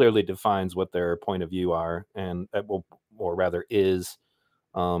very clearly defines what their point of view are, and or rather is.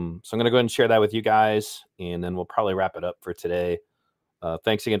 So I'm going to go ahead and share that with you guys, and then we'll probably wrap it up for today.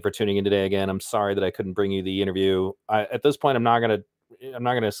 Thanks again for tuning in today. Again, I'm sorry that I couldn't bring you the interview. At this point, I'm not going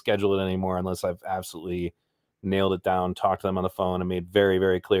to schedule it anymore unless I've absolutely nailed it down, talked to them on the phone, and made very,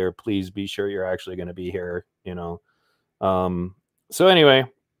 very clear, please be sure you're actually going to be here, So anyway,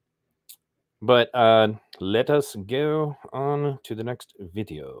 but let us go on to the next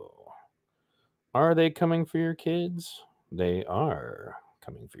video. Are they coming for your kids? They are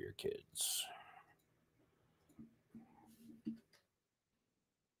coming for your kids.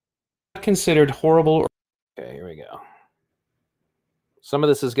 Considered horrible. Okay, here we go. Some of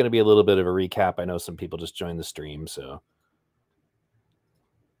this is going to be a little bit of a recap. I know some people just joined the stream, so.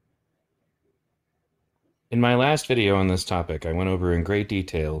 In my last video on this topic, I went over in great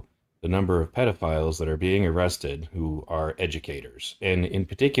detail the number of pedophiles that are being arrested who are educators, and in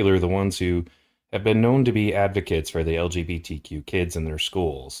particular the ones who have been known to be advocates for the LGBTQ kids in their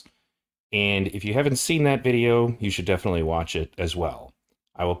schools. And if you haven't seen that video, you should definitely watch it as well.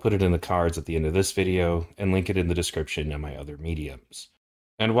 I will put it in the cards at the end of this video and link it in the description in my other mediums.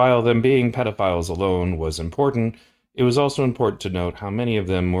 And while them being pedophiles alone was important, it was also important to note how many of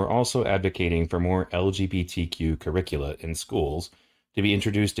them were also advocating for more LGBTQ curricula in schools to be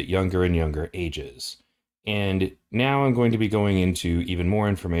introduced at younger and younger ages. And now I'm going to be going into even more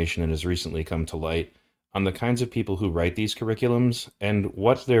information that has recently come to light on the kinds of people who write these curriculums and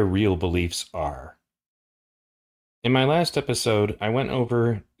what their real beliefs are. In my last episode, I went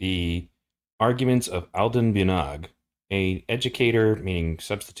over the arguments of Alden Bunog an educator, meaning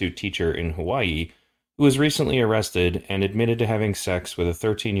substitute teacher in Hawaii, who was recently arrested and admitted to having sex with a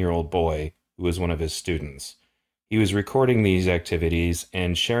 13-year-old boy who was one of his students. He was recording these activities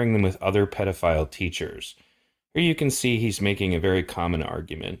and sharing them with other pedophile teachers. Here you can see he's making a very common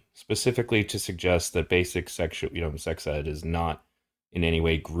argument, specifically to suggest that basic sex ed is not in any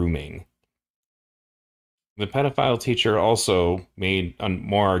way grooming. The pedophile teacher also made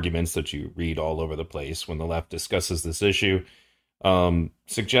more arguments that you read all over the place when the left discusses this issue,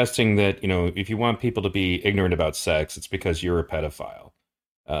 suggesting that, if you want people to be ignorant about sex, it's because you're a pedophile.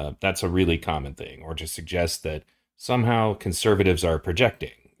 That's a really common thing. Or to suggest that somehow conservatives are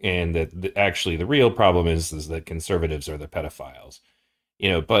projecting, and that actually the real problem is that conservatives are the pedophiles.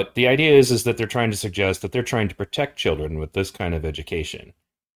 But the idea is that they're trying to suggest that they're trying to protect children with this kind of education.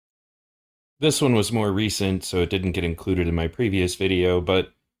 This one was more recent, so it didn't get included in my previous video,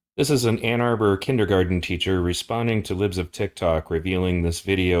 but this is an Ann Arbor kindergarten teacher responding to libs of TikTok revealing this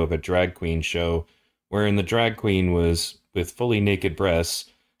video of a drag queen show wherein the drag queen was, with fully naked breasts,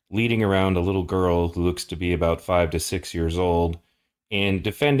 leading around a little girl who looks to be about 5 to 6 years old, and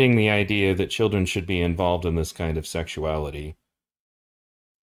defending the idea that children should be involved in this kind of sexuality.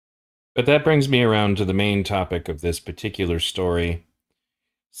 But that brings me around to the main topic of this particular story.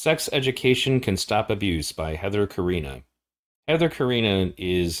 Sex Education Can Stop Abuse by Heather Karina. Heather Karina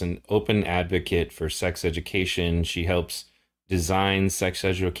is an open advocate for sex education. She helps design sex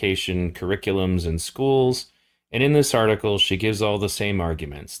education curriculums in schools. And in this article, she gives all the same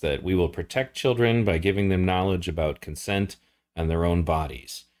arguments that we will protect children by giving them knowledge about consent and their own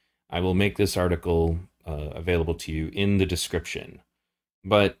bodies. I will make this article available to you in the description.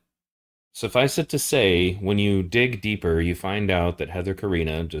 But suffice it to say, when you dig deeper, you find out that Heather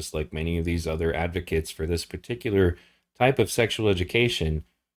Karina, just like many of these other advocates for this particular type of sexual education,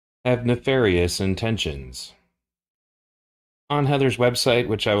 have nefarious intentions. On Heather's website,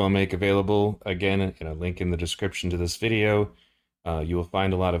 which I will make available, again, in a link in the description to this video, you will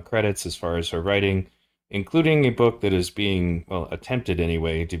find a lot of credits as far as her writing, including a book that is being, attempted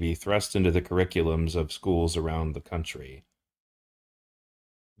anyway, to be thrust into the curriculums of schools around the country.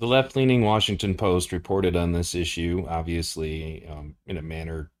 The left-leaning Washington Post reported on this issue, obviously in a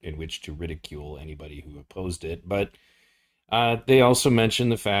manner in which to ridicule anybody who opposed it, but they also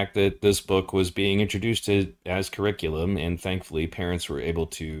mentioned the fact that this book was being introduced as curriculum, and thankfully parents were able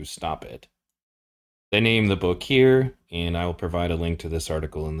to stop it. They name the book here, and I will provide a link to this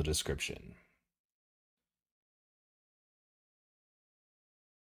article in the description.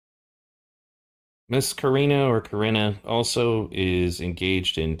 Miss Karina, or Karina, also is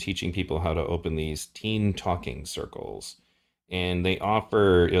engaged in teaching people how to open these teen talking circles. And they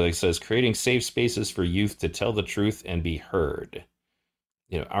offer, it says, creating safe spaces for youth to tell the truth and be heard.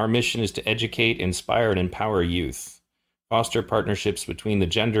 Our mission is to educate, inspire, and empower youth, foster partnerships between the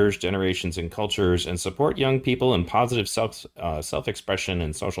genders, generations, and cultures, and support young people in positive self-expression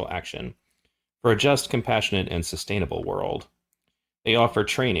and social action for a just, compassionate, and sustainable world. They offer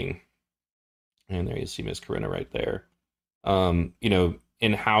training. And there you see Miss Karina right there,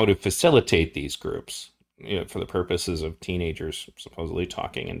 in how to facilitate these groups, for the purposes of teenagers supposedly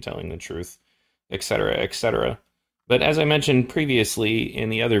talking and telling the truth, etc., etc. But as I mentioned previously in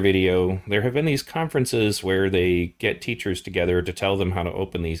the other video, there have been these conferences where they get teachers together to tell them how to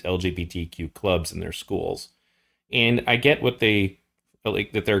open these LGBTQ clubs in their schools. And I get what that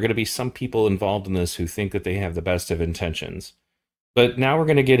there are going to be some people involved in this who think that they have the best of intentions. But now we're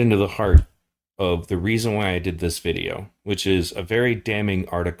going to get into the heart of the reason why I did this video, which is a very damning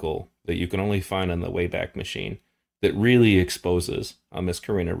article that you can only find on the Wayback Machine that really exposes how Miss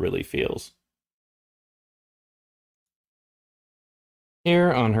Karina really feels.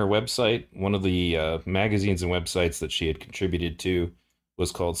 Here on her website, one of the magazines and websites that she had contributed to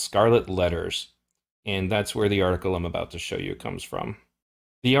was called Scarlet Letters, and that's where the article I'm about to show you comes from.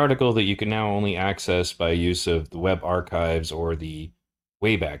 The article that you can now only access by use of the web archives or the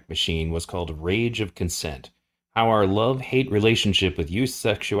Wayback Machine was called Rage of Consent: How Our Love-Hate Relationship with Youth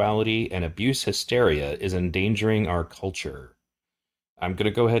Sexuality and Abuse Hysteria is Endangering Our Culture. I'm going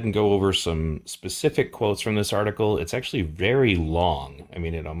to go ahead and go over some specific quotes from this article. It's actually very long. I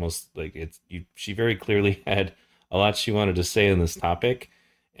mean, it almost, she very clearly had a lot she wanted to say on this topic,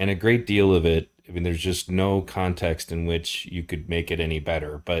 and a great deal of it, I mean, there's just no context in which you could make it any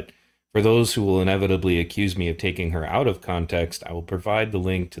better. But for those who will inevitably accuse me of taking her out of context, I will provide the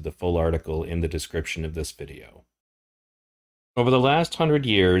link to the full article in the description of this video. Over the last 100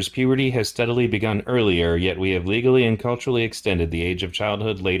 years, puberty has steadily begun earlier, yet we have legally and culturally extended the age of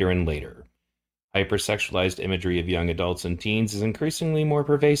childhood later and later. Hypersexualized imagery of young adults and teens is increasingly more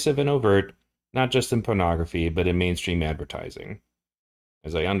pervasive and overt, not just in pornography, but in mainstream advertising.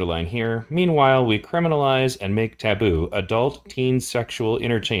 As I underline here, meanwhile, we criminalize and make taboo adult-teen sexual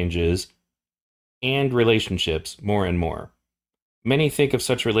interchanges and relationships more and more. Many think of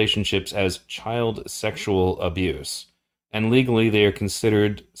such relationships as child sexual abuse, and legally they are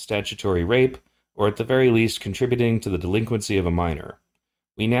considered statutory rape, or at the very least contributing to the delinquency of a minor.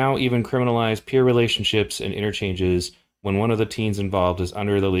 We now even criminalize peer relationships and interchanges when one of the teens involved is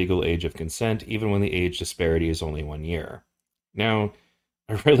under the legal age of consent, even when the age disparity is only 1 year. Now,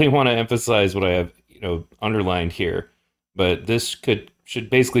 I really want to emphasize what I have, underlined here, but this should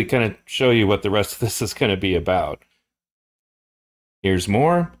basically kind of show you what the rest of this is going to be about. Here's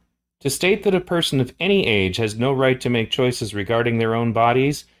more. To state that a person of any age has no right to make choices regarding their own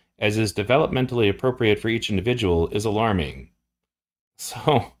bodies, as is developmentally appropriate for each individual, is alarming.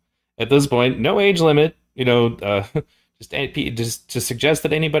 So, at this point, no age limit, just to suggest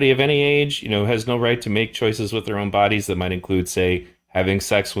that anybody of any age, has no right to make choices with their own bodies that might include, say, having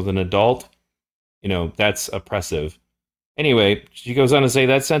sex with an adult, that's oppressive. Anyway, she goes on to say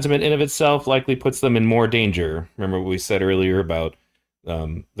that sentiment in of itself likely puts them in more danger. Remember what we said earlier about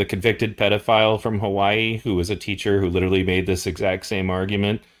the convicted pedophile from Hawaii, who was a teacher who literally made this exact same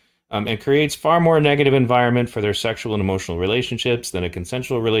argument, and creates far more negative environment for their sexual and emotional relationships than a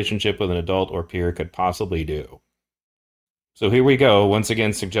consensual relationship with an adult or peer could possibly do. So here we go, once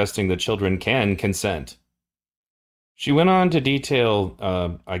again suggesting that children can consent. She went on to detail,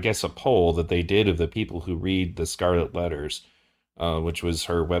 a poll that they did of the people who read the Scarlet Letters, which was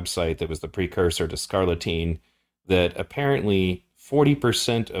her website that was the precursor to Scarleteen, that apparently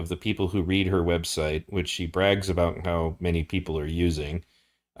 40% of the people who read her website, which she brags about how many people are using,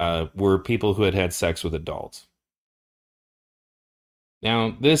 were people who had had sex with adults.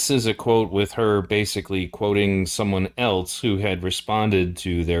 Now, this is a quote with her basically quoting someone else who had responded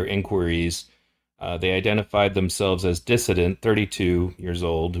to their inquiries. They identified themselves as Dissident, 32 years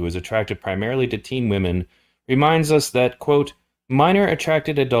old, who is attracted primarily to teen women, reminds us that, quote, minor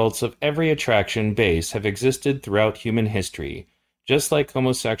attracted adults of every attraction base have existed throughout human history, just like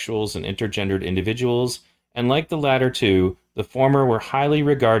homosexuals and intergendered individuals, and like the latter two, the former were highly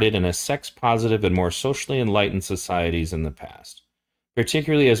regarded in a sex-positive and more socially enlightened societies in the past,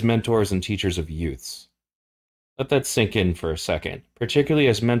 particularly as mentors and teachers of youths. Let that sink in for a second, particularly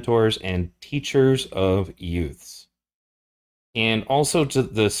as mentors and teachers of youths. And also to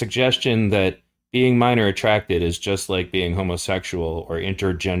the suggestion that being minor attracted is just like being homosexual or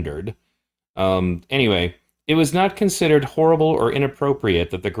intergendered. Anyway, it was not considered horrible or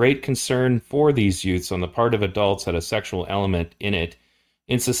inappropriate that the great concern for these youths on the part of adults had a sexual element in it,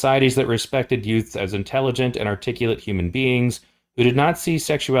 in societies that respected youths as intelligent and articulate human beings who did not see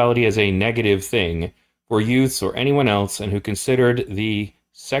sexuality as a negative thing for youths or anyone else, and who considered the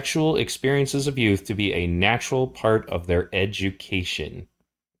sexual experiences of youth to be a natural part of their education.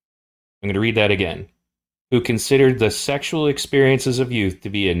 I'm going to read that again. Who considered the sexual experiences of youth to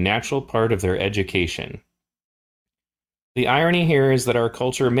be a natural part of their education. The irony here is that our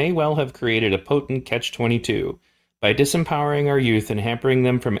culture may well have created a potent catch-22 by disempowering our youth and hampering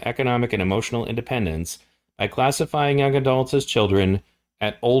them from economic and emotional independence, by classifying young adults as children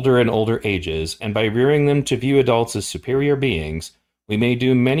at older and older ages, and by rearing them to view adults as superior beings. We may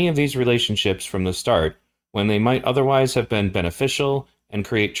doom many of these relationships from the start, when they might otherwise have been beneficial, and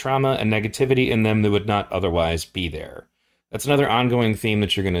create trauma and negativity in them that would not otherwise be there. That's another ongoing theme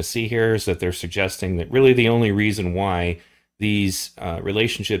that you're going to see here, is that they're suggesting that really the only reason why these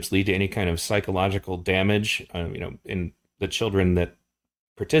relationships lead to any kind of psychological damage, in the children that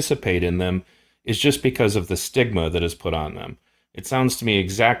participate in them, is just because of the stigma that is put on them. It sounds to me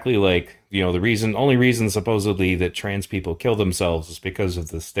exactly like, the only reason supposedly that trans people kill themselves is because of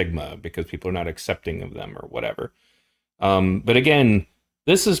the stigma, because people are not accepting of them or whatever. But again,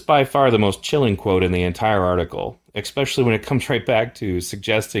 this is by far the most chilling quote in the entire article, especially when it comes right back to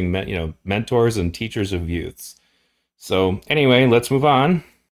suggesting, mentors and teachers of youths. So anyway, let's move on.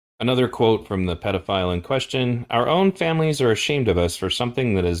 Another quote from the pedophile in question: our own families are ashamed of us for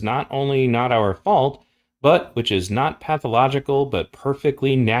something that is not only not our fault, but which is not pathological, but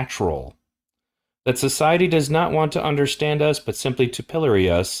perfectly natural. That society does not want to understand us, but simply to pillory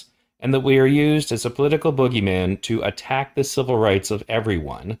us, and that we are used as a political boogeyman to attack the civil rights of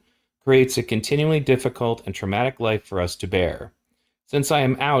everyone, creates a continually difficult and traumatic life for us to bear. Since I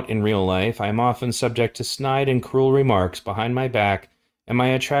am out in real life, I am often subject to snide and cruel remarks behind my back, and my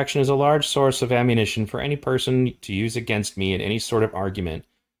attraction is a large source of ammunition for any person to use against me in any sort of argument,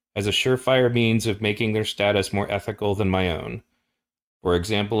 as a surefire means of making their status more ethical than my own. For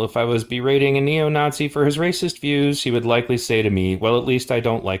example, if I was berating a neo-Nazi for his racist views, he would likely say to me, well, at least I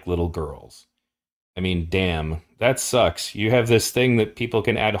don't like little girls. I mean, damn, that sucks. You have this thing that people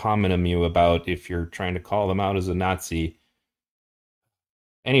can ad hominem you about if you're trying to call them out as a Nazi.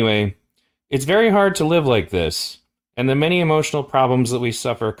 Anyway, it's very hard to live like this, and the many emotional problems that we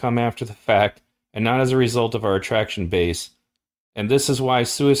suffer come after the fact and not as a result of our attraction base. And this is why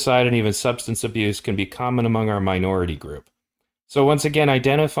suicide and even substance abuse can be common among our minority group. So once again,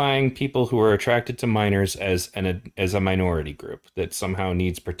 identifying people who are attracted to minors as a minority group that somehow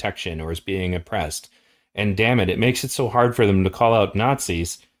needs protection or is being oppressed. And damn it makes it so hard for them to call out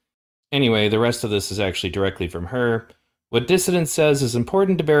Nazis. Anyway, the rest of this is actually directly from her. What Dissident says is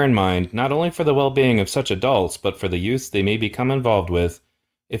important to bear in mind, not only for the well-being of such adults, but for the youth they may become involved with.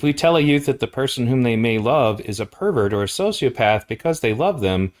 If we tell a youth that the person whom they may love is a pervert or a sociopath because they love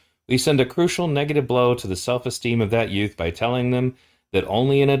them, we send a crucial negative blow to the self-esteem of that youth by telling them that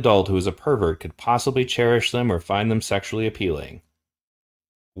only an adult who is a pervert could possibly cherish them or find them sexually appealing.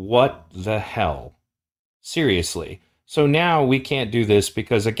 What the hell? Seriously. So now we can't do this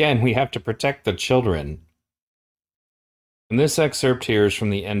because, again, we have to protect the children. And this excerpt here is from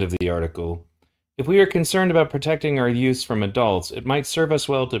the end of the article. If we are concerned about protecting our youths from adults, it might serve us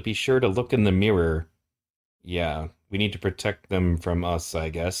well to be sure to look in the mirror. Yeah, we need to protect them from us, I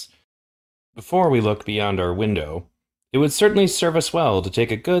guess. Before we look beyond our window, it would certainly serve us well to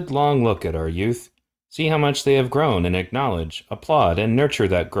take a good long look at our youth, see how much they have grown, and acknowledge, applaud, and nurture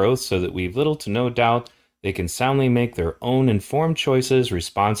that growth so that we've little to no doubt they can soundly make their own informed choices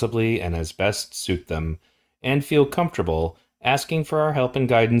responsibly and as best suit them, and feel comfortable asking for our help and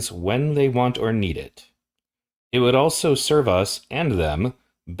guidance when they want or need it. It would also serve us, and them,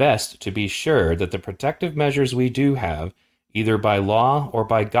 best to be sure that the protective measures we do have, either by law or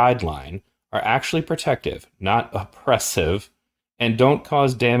by guideline, are actually protective, not oppressive, and don't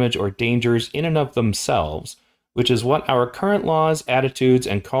cause damage or dangers in and of themselves, which is what our current laws, attitudes,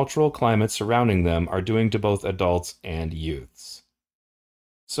 and cultural climate surrounding them are doing to both adults and youths.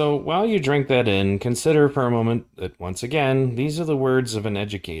 So while you drink that in, consider for a moment that, once again, these are the words of an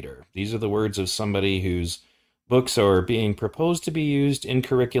educator. These are the words of somebody whose books are being proposed to be used in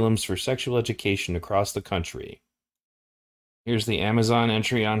curriculums for sexual education across the country. Here's the Amazon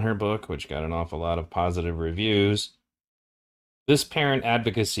entry on her book, which got an awful lot of positive reviews. This parent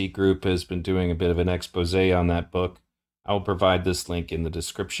advocacy group has been doing a bit of an expose on that book. I'll provide this link in the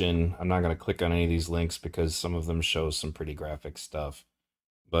description. I'm not going to click on any of these links because some of them show some pretty graphic stuff.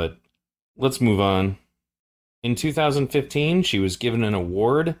 But let's move on. In 2015, she was given an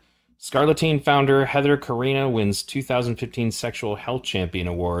award. Scarleteen founder Heather Carina wins 2015 Sexual Health Champion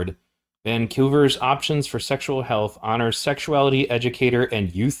Award. Vancouver's Options for Sexual Health honors sexuality educator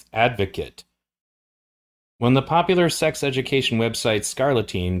and youth advocate. When the popular sex education website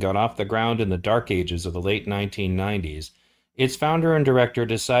Scarleteen got off the ground in the dark ages of the late 1990s, its founder and director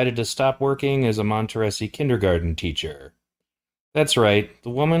decided to stop working as a Montessori kindergarten teacher. That's right, the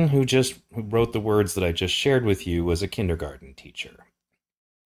woman who wrote the words that I just shared with you was a kindergarten teacher.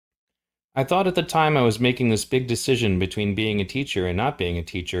 I thought at the time I was making this big decision between being a teacher and not being a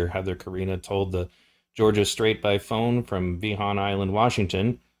teacher, Heather Carina told the Georgia Straight by phone from Behan Island,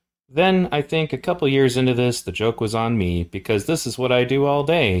 Washington. Then, I think a couple years into this, the joke was on me, because this is what I do all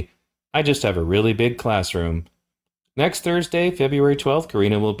day. I just have a really big classroom. Next Thursday, February 12th,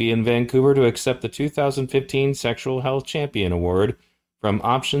 Carina will be in Vancouver to accept the 2015 Sexual Health Champion Award from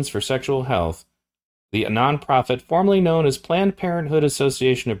Options for Sexual Health, the nonprofit formerly known as Planned Parenthood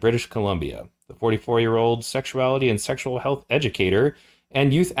Association of British Columbia. The 44-year-old sexuality and sexual health educator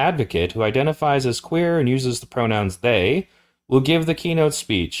and youth advocate who identifies as queer and uses the pronouns they will give the keynote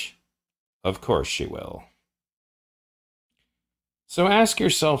speech. Of course she will. So ask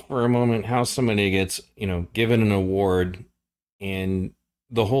yourself for a moment how somebody gets, given an award and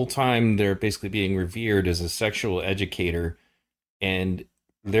the whole time they're basically being revered as a sexual educator, and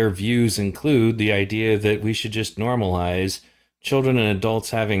their views include the idea that we should just normalize children and adults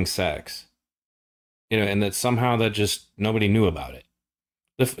having sex, and that somehow that just nobody knew about it.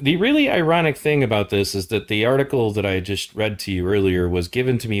 The really ironic thing about this is that the article that I just read to you earlier was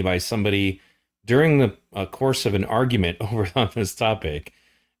given to me by somebody during the course of an argument over on this topic,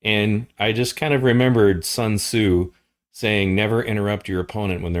 and I just kind of remembered Sun Tzu saying, never interrupt your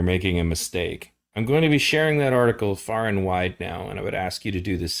opponent when they're making a mistake. I'm going to be sharing that article far and wide now, and I would ask you to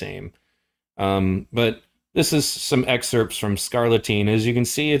do the same. But this is some excerpts from Scarleteen. As you can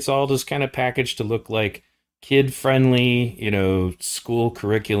see, it's all just kind of packaged to look like kid-friendly, school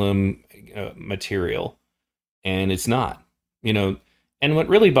curriculum material, and it's not, And what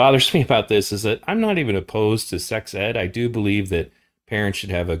really bothers me about this is that I'm not even opposed to sex ed. I do believe that parents should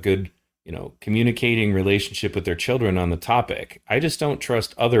have a good, communicating relationship with their children on the topic. I just don't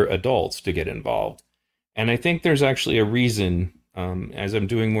trust other adults to get involved. And I think there's actually a reason, as I'm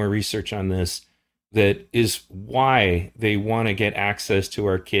doing more research on this, that is why they want to get access to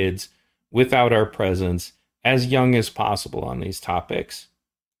our kids without our presence as young as possible on these topics.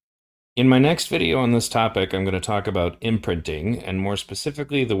 In my next video on this topic, I'm going to talk about imprinting, and more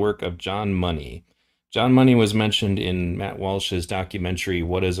specifically the work of John Money. John Money was mentioned in Matt Walsh's documentary,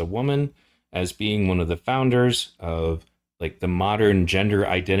 What is a Woman?, as being one of the founders of the modern gender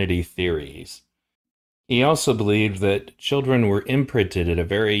identity theories. He also believed that children were imprinted at a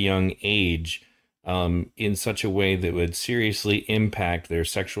very young age in such a way that would seriously impact their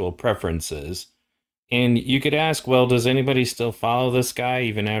sexual preferences. And you could ask, well, does anybody still follow this guy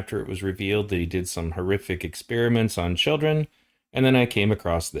even after it was revealed that he did some horrific experiments on children? And then I came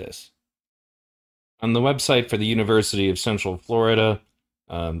across this. On the website for the University of Central Florida,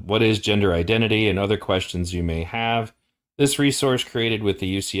 what is gender identity and other questions you may have. This resource, created with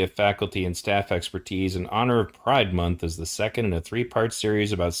the UCF faculty and staff expertise in honor of Pride Month, is the second in a 3-part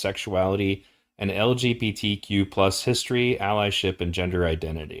series about sexuality and LGBTQ plus history, allyship, and gender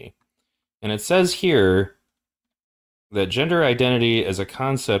identity. And it says here that gender identity as a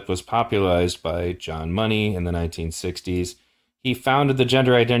concept was popularized by John Money in the 1960s. He founded the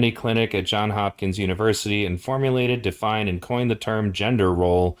Gender Identity Clinic at Johns Hopkins University and formulated, defined, and coined the term gender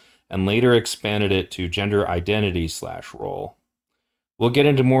role, and later expanded it to gender identity/role. We'll get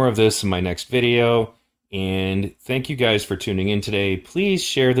into more of this in my next video, and thank you guys for tuning in today. Please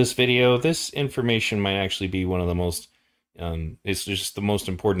share this video. This information might actually be one of the most, it's just the most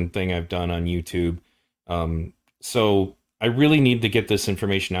important thing I've done on YouTube. So I really need to get this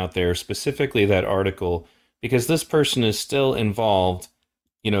information out there, specifically that article, because this person is still involved,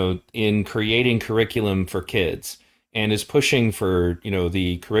 in creating curriculum for kids and is pushing for,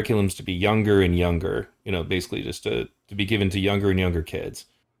 the curriculums to be younger and younger, basically just to be given to younger and younger kids.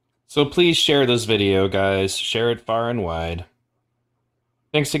 So please share this video, guys. Share it far and wide.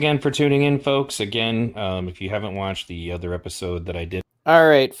 Thanks again for tuning in, folks. Again, if you haven't watched the other episode that I did. All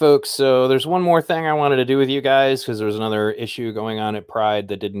right, folks. So there's one more thing I wanted to do with you guys, because there was another issue going on at Pride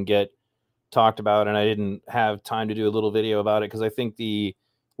that didn't get talked about, and I didn't have time to do a little video about it, because I think the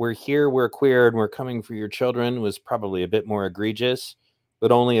 "we're here, we're queer, and we're coming for your children" was probably a bit more egregious,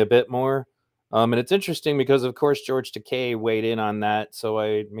 but only a bit more. And it's interesting because, of course, George Takei weighed in on that, so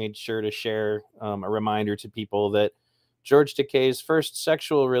I made sure to share a reminder to people that George Takei's first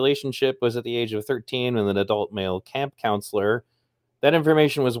sexual relationship was at the age of 13 with an adult male camp counselor. That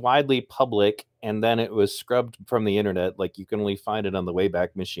information was widely public, and then it was scrubbed from the internet. You can only find it on the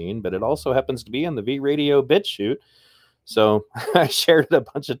Wayback Machine, but it also happens to be on the V-Radio BitChute. So I shared it a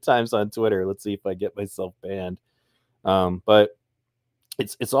bunch of times on Twitter. Let's see if I get myself banned. But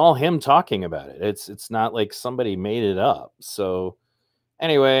it's all him talking about it. It's not like somebody made it up. So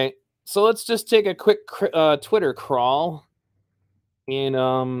anyway, so let's just take a quick Twitter crawl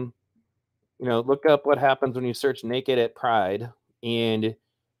and look up what happens when you search naked at Pride. And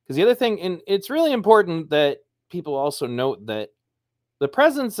because the other thing, and it's really important that people also note that the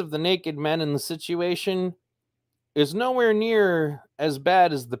presence of the naked men in the situation is nowhere near as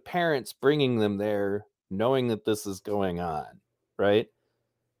bad as the parents bringing them there, knowing that this is going on, right?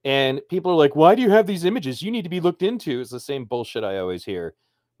 And people are like, why do you have these images? You need to be looked into. It's the same bullshit I always hear.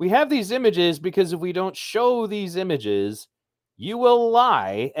 We have these images because if we don't show these images, you will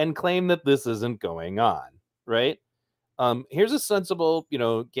lie and claim that this isn't going on, right? Here's a sensible,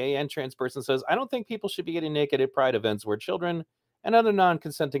 gay and trans person says, I don't think people should be getting naked at Pride events where children and other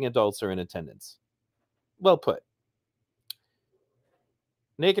non-consenting adults are in attendance. Well put.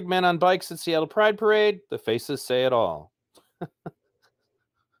 Naked men on bikes at Seattle Pride Parade. The faces say it all.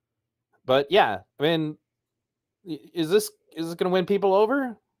 But yeah, I mean, is this going to win people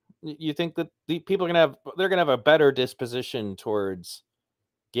over? You think that the people are they're going to have a better disposition towards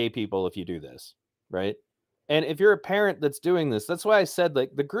gay people if you do this, right? And if you're a parent that's doing this, that's why I said the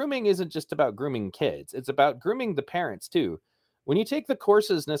grooming isn't just about grooming kids. It's about grooming the parents too. When you take the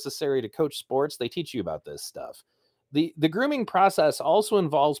courses necessary to coach sports, they teach you about this stuff. The grooming process also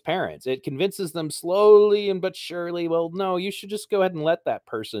involves parents. It convinces them slowly and but surely, well, no, you should just go ahead and let that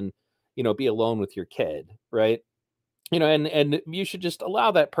person, be alone with your kid, right? And you should just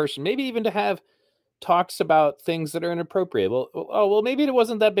allow that person maybe even to have talks about things that are inappropriate. Well, maybe it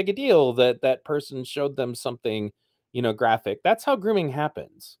wasn't that big a deal that person showed them something, graphic. That's how grooming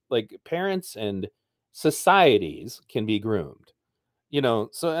happens. Parents and societies can be groomed,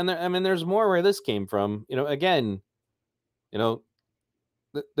 so, and there's more where this came from, again,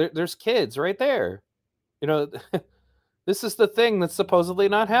 there's kids right there, This is the thing that's supposedly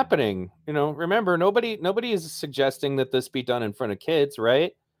not happening. You know, remember, nobody is suggesting that this be done in front of kids,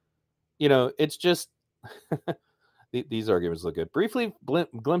 right? You know, it's just these arguments look good. Briefly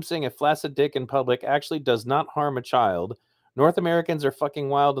glimpsing a flaccid dick in public actually does not harm a child. North Americans are fucking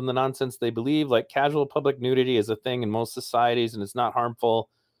wild in the nonsense they believe. Like, casual public nudity is a thing in most societies and it's not harmful.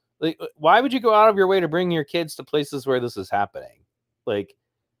 Like, why would you go out of your way to bring your kids to places where this is happening? Like,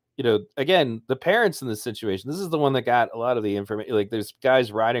 you know, again, the parents in this situation, this is the one that got a lot of the information. Like, there's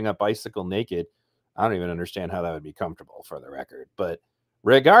guys riding a bicycle naked. I don't even understand how that would be comfortable, for the record. But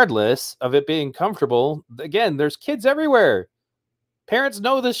regardless of it being comfortable, again, there's kids everywhere. Parents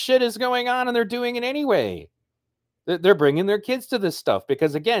know this shit is going on and they're doing it anyway. They're bringing their kids to this stuff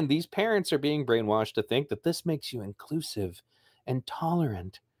because, again, these parents are being brainwashed to think that this makes you inclusive and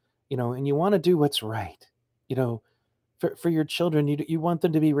tolerant, you know, and you want to do what's right. You know, for your children, you want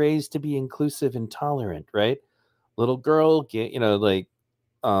them to be raised to be inclusive and tolerant, right? Little girl, you know, like,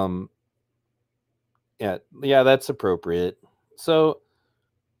 yeah, that's appropriate. So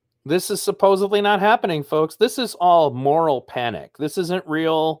this is supposedly not happening, folks. This is all moral panic. This isn't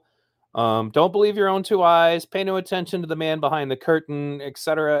real. Don't believe your own two eyes. Pay no attention to the man behind the curtain,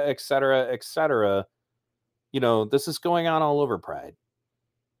 etc., etc., etc. You know, this is going on all over Pride,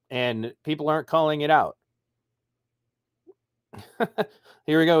 and people aren't calling it out.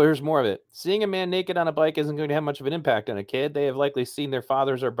 Here we go. Here's more of it. Seeing a man naked on a bike isn't going to have much of an impact on a kid. They have likely seen their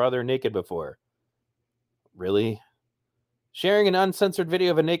fathers or brother naked before. Really? Sharing an uncensored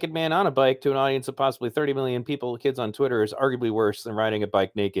video of a naked man on a bike to an audience of possibly 30 million kids on Twitter, is arguably worse than riding a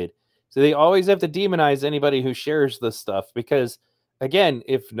bike naked. So they always have to demonize anybody who shares this stuff because, again,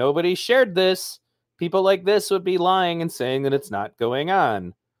 if nobody shared this, people like this would be lying and saying that it's not going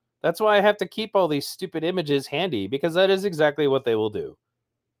on. That's why I have to keep all these stupid images handy, because that is exactly what they will do.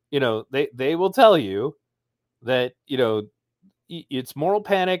 You know, they will tell you that, you know, it's moral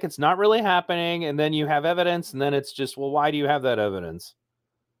panic, it's not really happening, and then you have evidence, and then it's just, well, why do you have that evidence?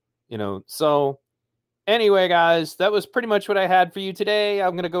 You know, so anyway, guys, that was pretty much what I had for you today.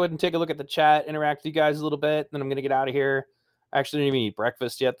 I'm going to go ahead and take a look at the chat, interact with you guys a little bit, then I'm going to get out of here. I actually didn't even eat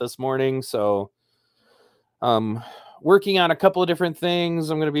breakfast yet this morning, so working on a couple of different things.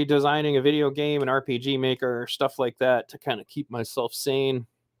 I'm going to be designing a video game, an RPG maker, stuff like that to kind of keep myself sane,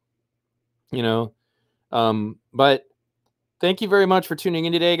 you know. But thank you very much for tuning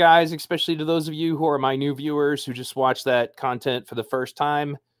in today, guys, especially to those of you who are my new viewers who just watched that content for the first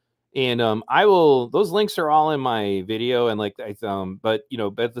time. And those links are all in my video, and like, but you know,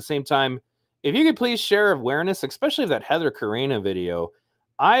 but at the same time, if you could please share awareness, especially of that Heather Carina video.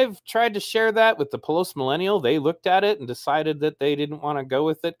 I've tried to share that with the Post Millennial. They looked at it and decided that they didn't want to go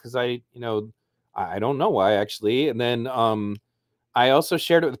with it because I don't know why, actually. And then I also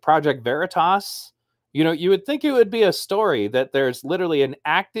shared it with Project Veritas. You know, you would think it would be a story that there's literally an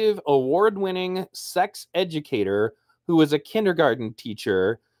active award-winning sex educator who is a kindergarten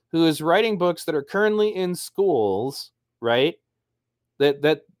teacher who is writing books that are currently in schools, right?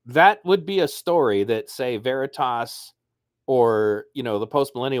 That would be a story that, say, Veritas or, you know, the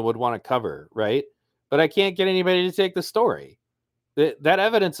Post Millennial would want to cover, right? But I can't get anybody to take the story. That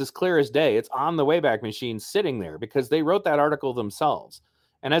evidence is clear as day. It's on the Wayback Machine sitting there because they wrote that article themselves.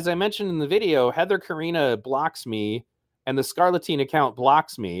 And as I mentioned in the video, Heather Carina blocks me and the Scarletine account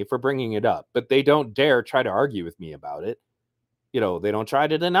blocks me for bringing it up, but they don't dare try to argue with me about it. You know, they don't try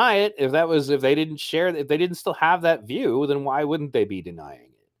to deny it. If they didn't still have that view, then why wouldn't they be denying it?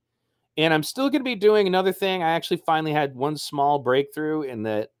 And I'm still going to be doing another thing. I actually finally had one small breakthrough in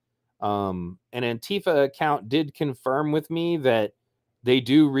that an Antifa account did confirm with me that they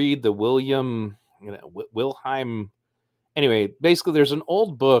do read the Wilhelm. Anyway, basically, there's an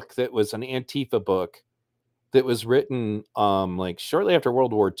old book that was an Antifa book that was written like shortly after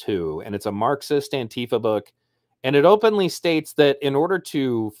World War II, and it's a Marxist Antifa book, and it openly states that in order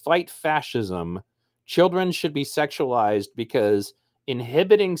to fight fascism, children should be sexualized because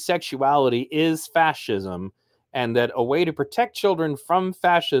inhibiting sexuality is fascism, and that a way to protect children from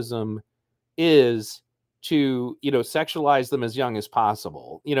fascism is to, you know, sexualize them as young as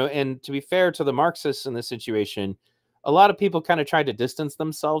possible. You know, and to be fair to the Marxists in this situation, a lot of people kind of tried to distance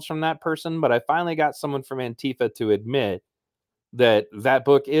themselves from that person, but I finally got someone from Antifa to admit that that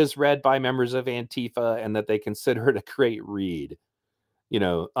book is read by members of Antifa and that they consider it a great read, you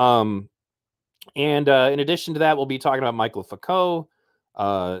know. And in addition to that, we'll be talking about Michael Foucault,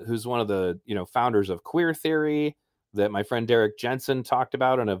 who's one of the, you know, founders of queer theory that my friend Derek Jensen talked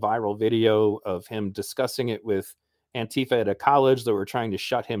about in a viral video of him discussing it with Antifa at a college that were trying to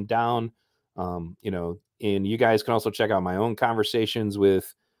shut him down. You know, and you guys can also check out my own conversations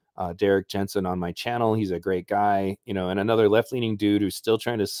with Derek Jensen on my channel. He's a great guy, you know, and another left-leaning dude who's still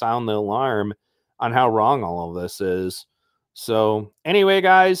trying to sound the alarm on how wrong all of this is. So anyway,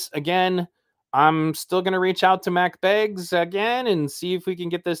 guys, again, I'm still going to reach out to Mac Beggs again and see if we can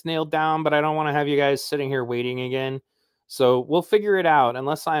get this nailed down, but I don't want to have you guys sitting here waiting again. So we'll figure it out.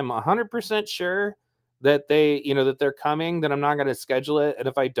 Unless I'm 100% sure that they, you know, that they're coming, then I'm not going to schedule it. And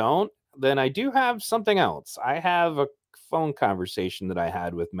if I don't, then I do have something else. I have a phone conversation that I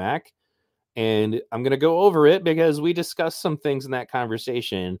had with Mac, and I'm going to go over it because we discussed some things in that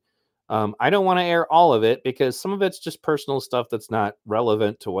conversation. I don't want to air all of it because some of it's just personal stuff that's not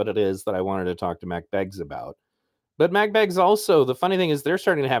relevant to what it is that I wanted to talk to Mac Beggs about. But Mac Beggs also, the funny thing is they're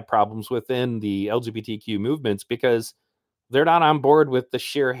starting to have problems within the LGBTQ movements because they're not on board with the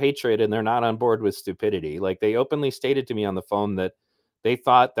sheer hatred and they're not on board with stupidity. Like they openly stated to me on the phone that they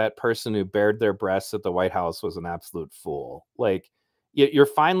thought that person who bared their breasts at the White House was an absolute fool. Like you're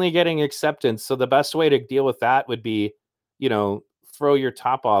finally getting acceptance. So the best way to deal with that would be, you know, throw your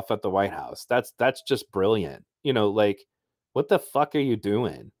top off at the White House. That's just brilliant. You know, like what the fuck are you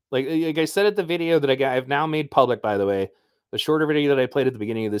doing? Like I said at the video that I've now made public, by the way, the shorter video that I played at the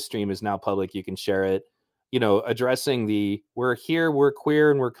beginning of this stream is now public. You can share it, you know, addressing the "we're here, we're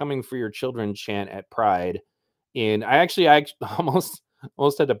queer, and we're coming for your children" chant at Pride. And I almost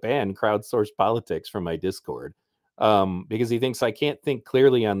had to ban Crowdsourced Politics from my Discord because he thinks I can't think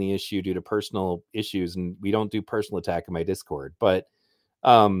clearly on the issue due to personal issues, and we don't do personal attack in my Discord. But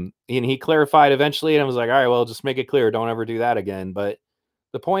and he clarified eventually, and I was like, all right, well, just make it clear, don't ever do that again. But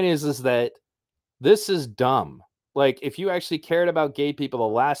the point is that this is dumb. Like, if you actually cared about gay people,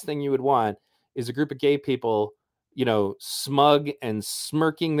 the last thing you would want is a group of gay people, you know, smug and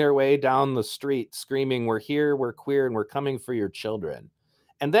smirking their way down the street, screaming, "We're here, we're queer, and we're coming for your children."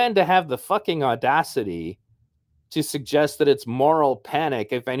 And then to have the fucking audacity to suggest that it's moral panic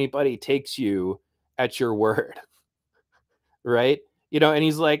if anybody takes you at your word. Right? You know, and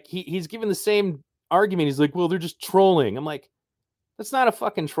he's like, he's given the same argument. He's like, well, they're just trolling. I'm like, that's not a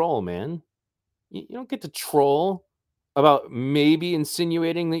fucking troll, man. You don't get to troll about maybe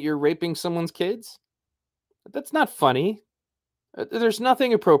insinuating that you're raping someone's kids. That's not funny. There's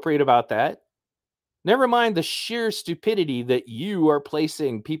nothing appropriate about that. Never mind the sheer stupidity that you are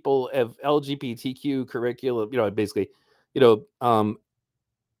placing people of LGBTQ curriculum, you know, basically, you know,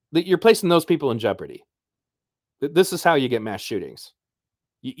 that you're placing those people in jeopardy. This is how you get mass shootings.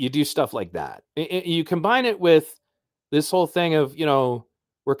 You do stuff like that. You combine it with this whole thing of, you know,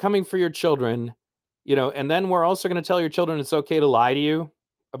 we're coming for your children, you know, and then we're also going to tell your children it's okay to lie to you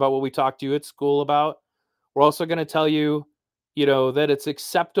about what we talked to you at school about. We're also going to tell you, you know, that it's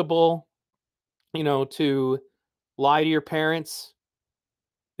acceptable, you know, to lie to your parents,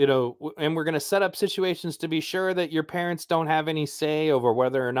 you know, and we're going to set up situations to be sure that your parents don't have any say over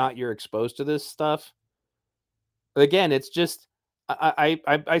whether or not you're exposed to this stuff. Again, it's just,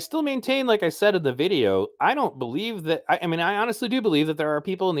 I still maintain, like I said in the video, I don't believe that, I mean, I honestly do believe that there are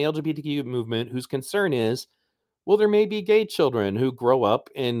people in the LGBTQ movement whose concern is, well, there may be gay children who grow up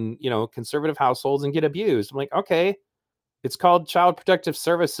in, you know, conservative households and get abused. I'm like, okay, it's called Child Protective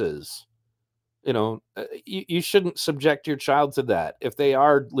Services. You know, you shouldn't subject your child to that. If they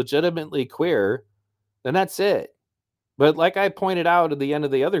are legitimately queer, then that's it. But like I pointed out at the end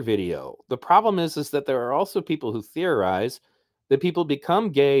of the other video, the problem is that there are also people who theorize that people become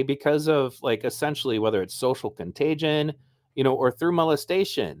gay because of, like, essentially whether it's social contagion, you know, or through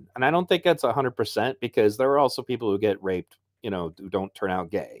molestation. And I don't think that's 100% because there are also people who get raped, you know, who don't turn out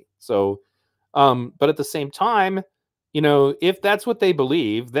gay. So, but at the same time, you know, if that's what they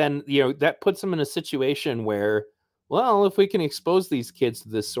believe, then, you know, that puts them in a situation where, well, if we can expose these kids to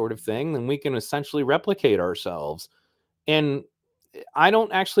this sort of thing, then we can essentially replicate ourselves. And I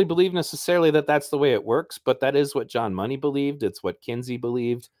don't actually believe necessarily that that's the way it works, but that is what John Money believed. It's what Kinsey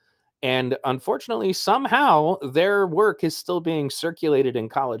believed. And unfortunately, somehow their work is still being circulated in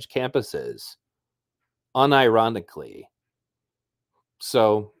college campuses, unironically.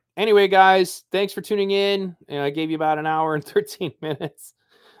 So anyway, guys, thanks for tuning in. I gave you about an hour and 13 minutes.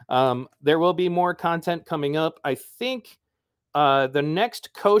 There will be more content coming up. I think the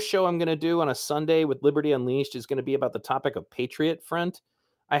next co-show I'm going to do on a Sunday with Liberty Unleashed is going to be about the topic of Patriot Front.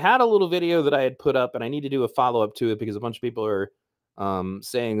 I had a little video that I had put up, and I need to do a follow-up to it because a bunch of people are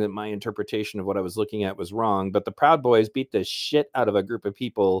saying that my interpretation of what I was looking at was wrong. But the Proud Boys beat the shit out of a group of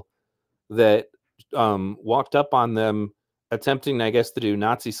people that walked up on them attempting, I guess, to do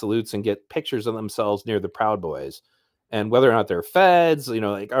Nazi salutes and get pictures of themselves near the Proud Boys. And whether or not they're feds, you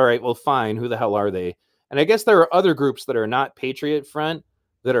know, like, all right, well, fine. Who the hell are they? And I guess there are other groups that are not Patriot Front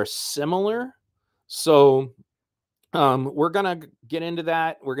that are similar. So We're going to get into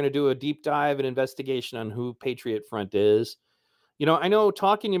that. We're going to do a deep dive and investigation on who Patriot Front is. You know, I know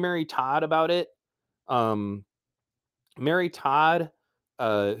talking to Mary Todd about it, Mary Todd,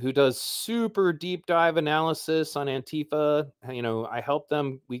 who does super deep dive analysis on Antifa, you know, I help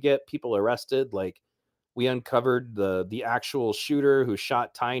them. We get people arrested. Like, we uncovered the actual shooter who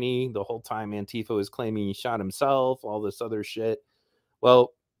shot Tiny the whole time Antifa was claiming he shot himself, all this other shit.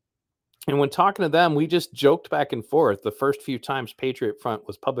 Well, and when talking to them, we just joked back and forth the first few times Patriot Front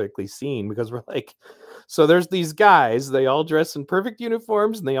was publicly seen, because we're like, so there's these guys, they all dress in perfect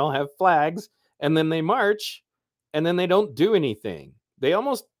uniforms and they all have flags, and then they march, and then they don't do anything. They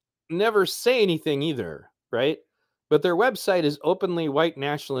almost never say anything either, right? But their website is openly white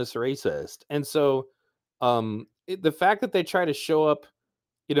nationalist racist. And so the fact that they try to show up,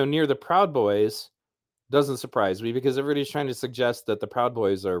 you know, near the Proud Boys doesn't surprise me, because everybody's trying to suggest that the Proud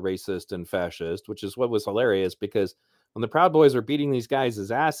Boys are racist and fascist, which is what was hilarious, because when the Proud Boys were beating these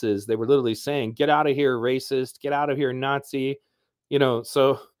guys' asses, they were literally saying, get out of here, racist, get out of here, Nazi. You know,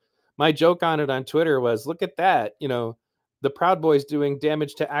 so my joke on it on Twitter was, look at that, you know, the Proud Boys doing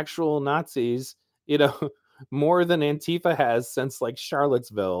damage to actual Nazis, you know, more than Antifa has since like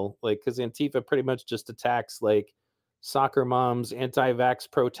Charlottesville, like, because Antifa pretty much just attacks like soccer moms, anti-vax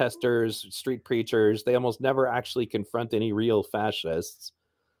protesters, street preachers. They almost never actually confront any real fascists.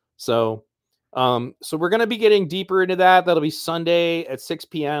 So we're going to be getting deeper into that. That'll be Sunday at 6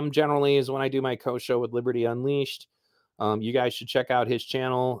 p.m. generally is when I do my co-show with Liberty Unleashed. You guys should check out his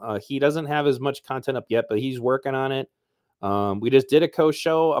channel. He doesn't have as much content up yet, but he's working on it. We just did a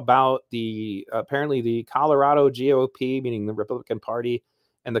co-show about apparently the Colorado GOP, meaning the Republican Party,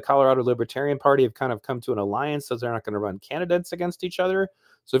 and the Colorado Libertarian Party have kind of come to an alliance, so they're not going to run candidates against each other.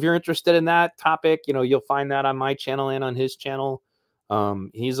 So if you're interested in that topic, you know, you'll find that on my channel and on his channel.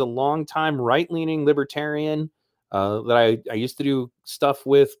 He's a longtime right-leaning libertarian that I used to do stuff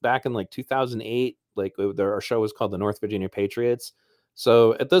with back in like 2008. Like, our show was called the North Virginia Patriots.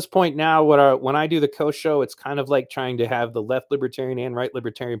 So at this point now, when I do the co-show, it's kind of like trying to have the left libertarian and right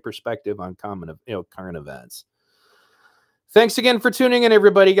libertarian perspective on current events. Thanks again for tuning in,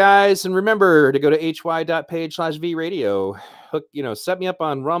 everybody, guys. And remember to go to hy.page/vradio. Set me up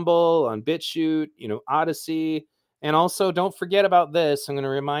on Rumble, on BitChute, Odyssey. And also, don't forget about this. I'm going to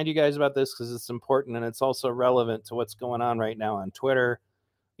remind you guys about this because it's important and it's also relevant to what's going on right now on Twitter.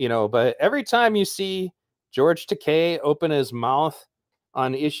 But every time you see George Takei open his mouth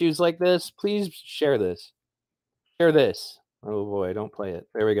on issues like this, please share this. Share this. Oh, boy, don't play it.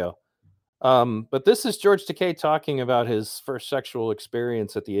 There we go. But this is George Takei talking about his first sexual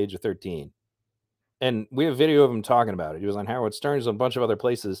experience at the age of 13. And we have video of him talking about it. He was on Howard Stern's and a bunch of other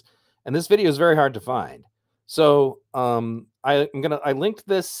places. And this video is very hard to find. So I linked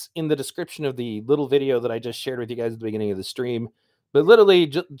this in the description of the little video that I just shared with you guys at the beginning of the stream. But literally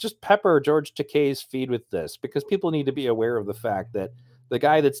just pepper George Takei's feed with this, because people need to be aware of the fact that the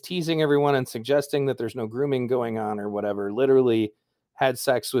guy that's teasing everyone and suggesting that there's no grooming going on or whatever literally had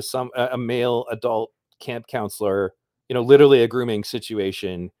sex with a male adult camp counselor, literally a grooming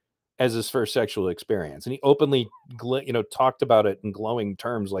situation as his first sexual experience. And he openly, talked about it in glowing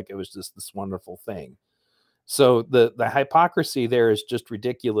terms like it was just this wonderful thing. So the hypocrisy there is just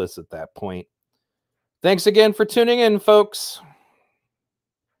ridiculous at that point. Thanks again for tuning in, folks.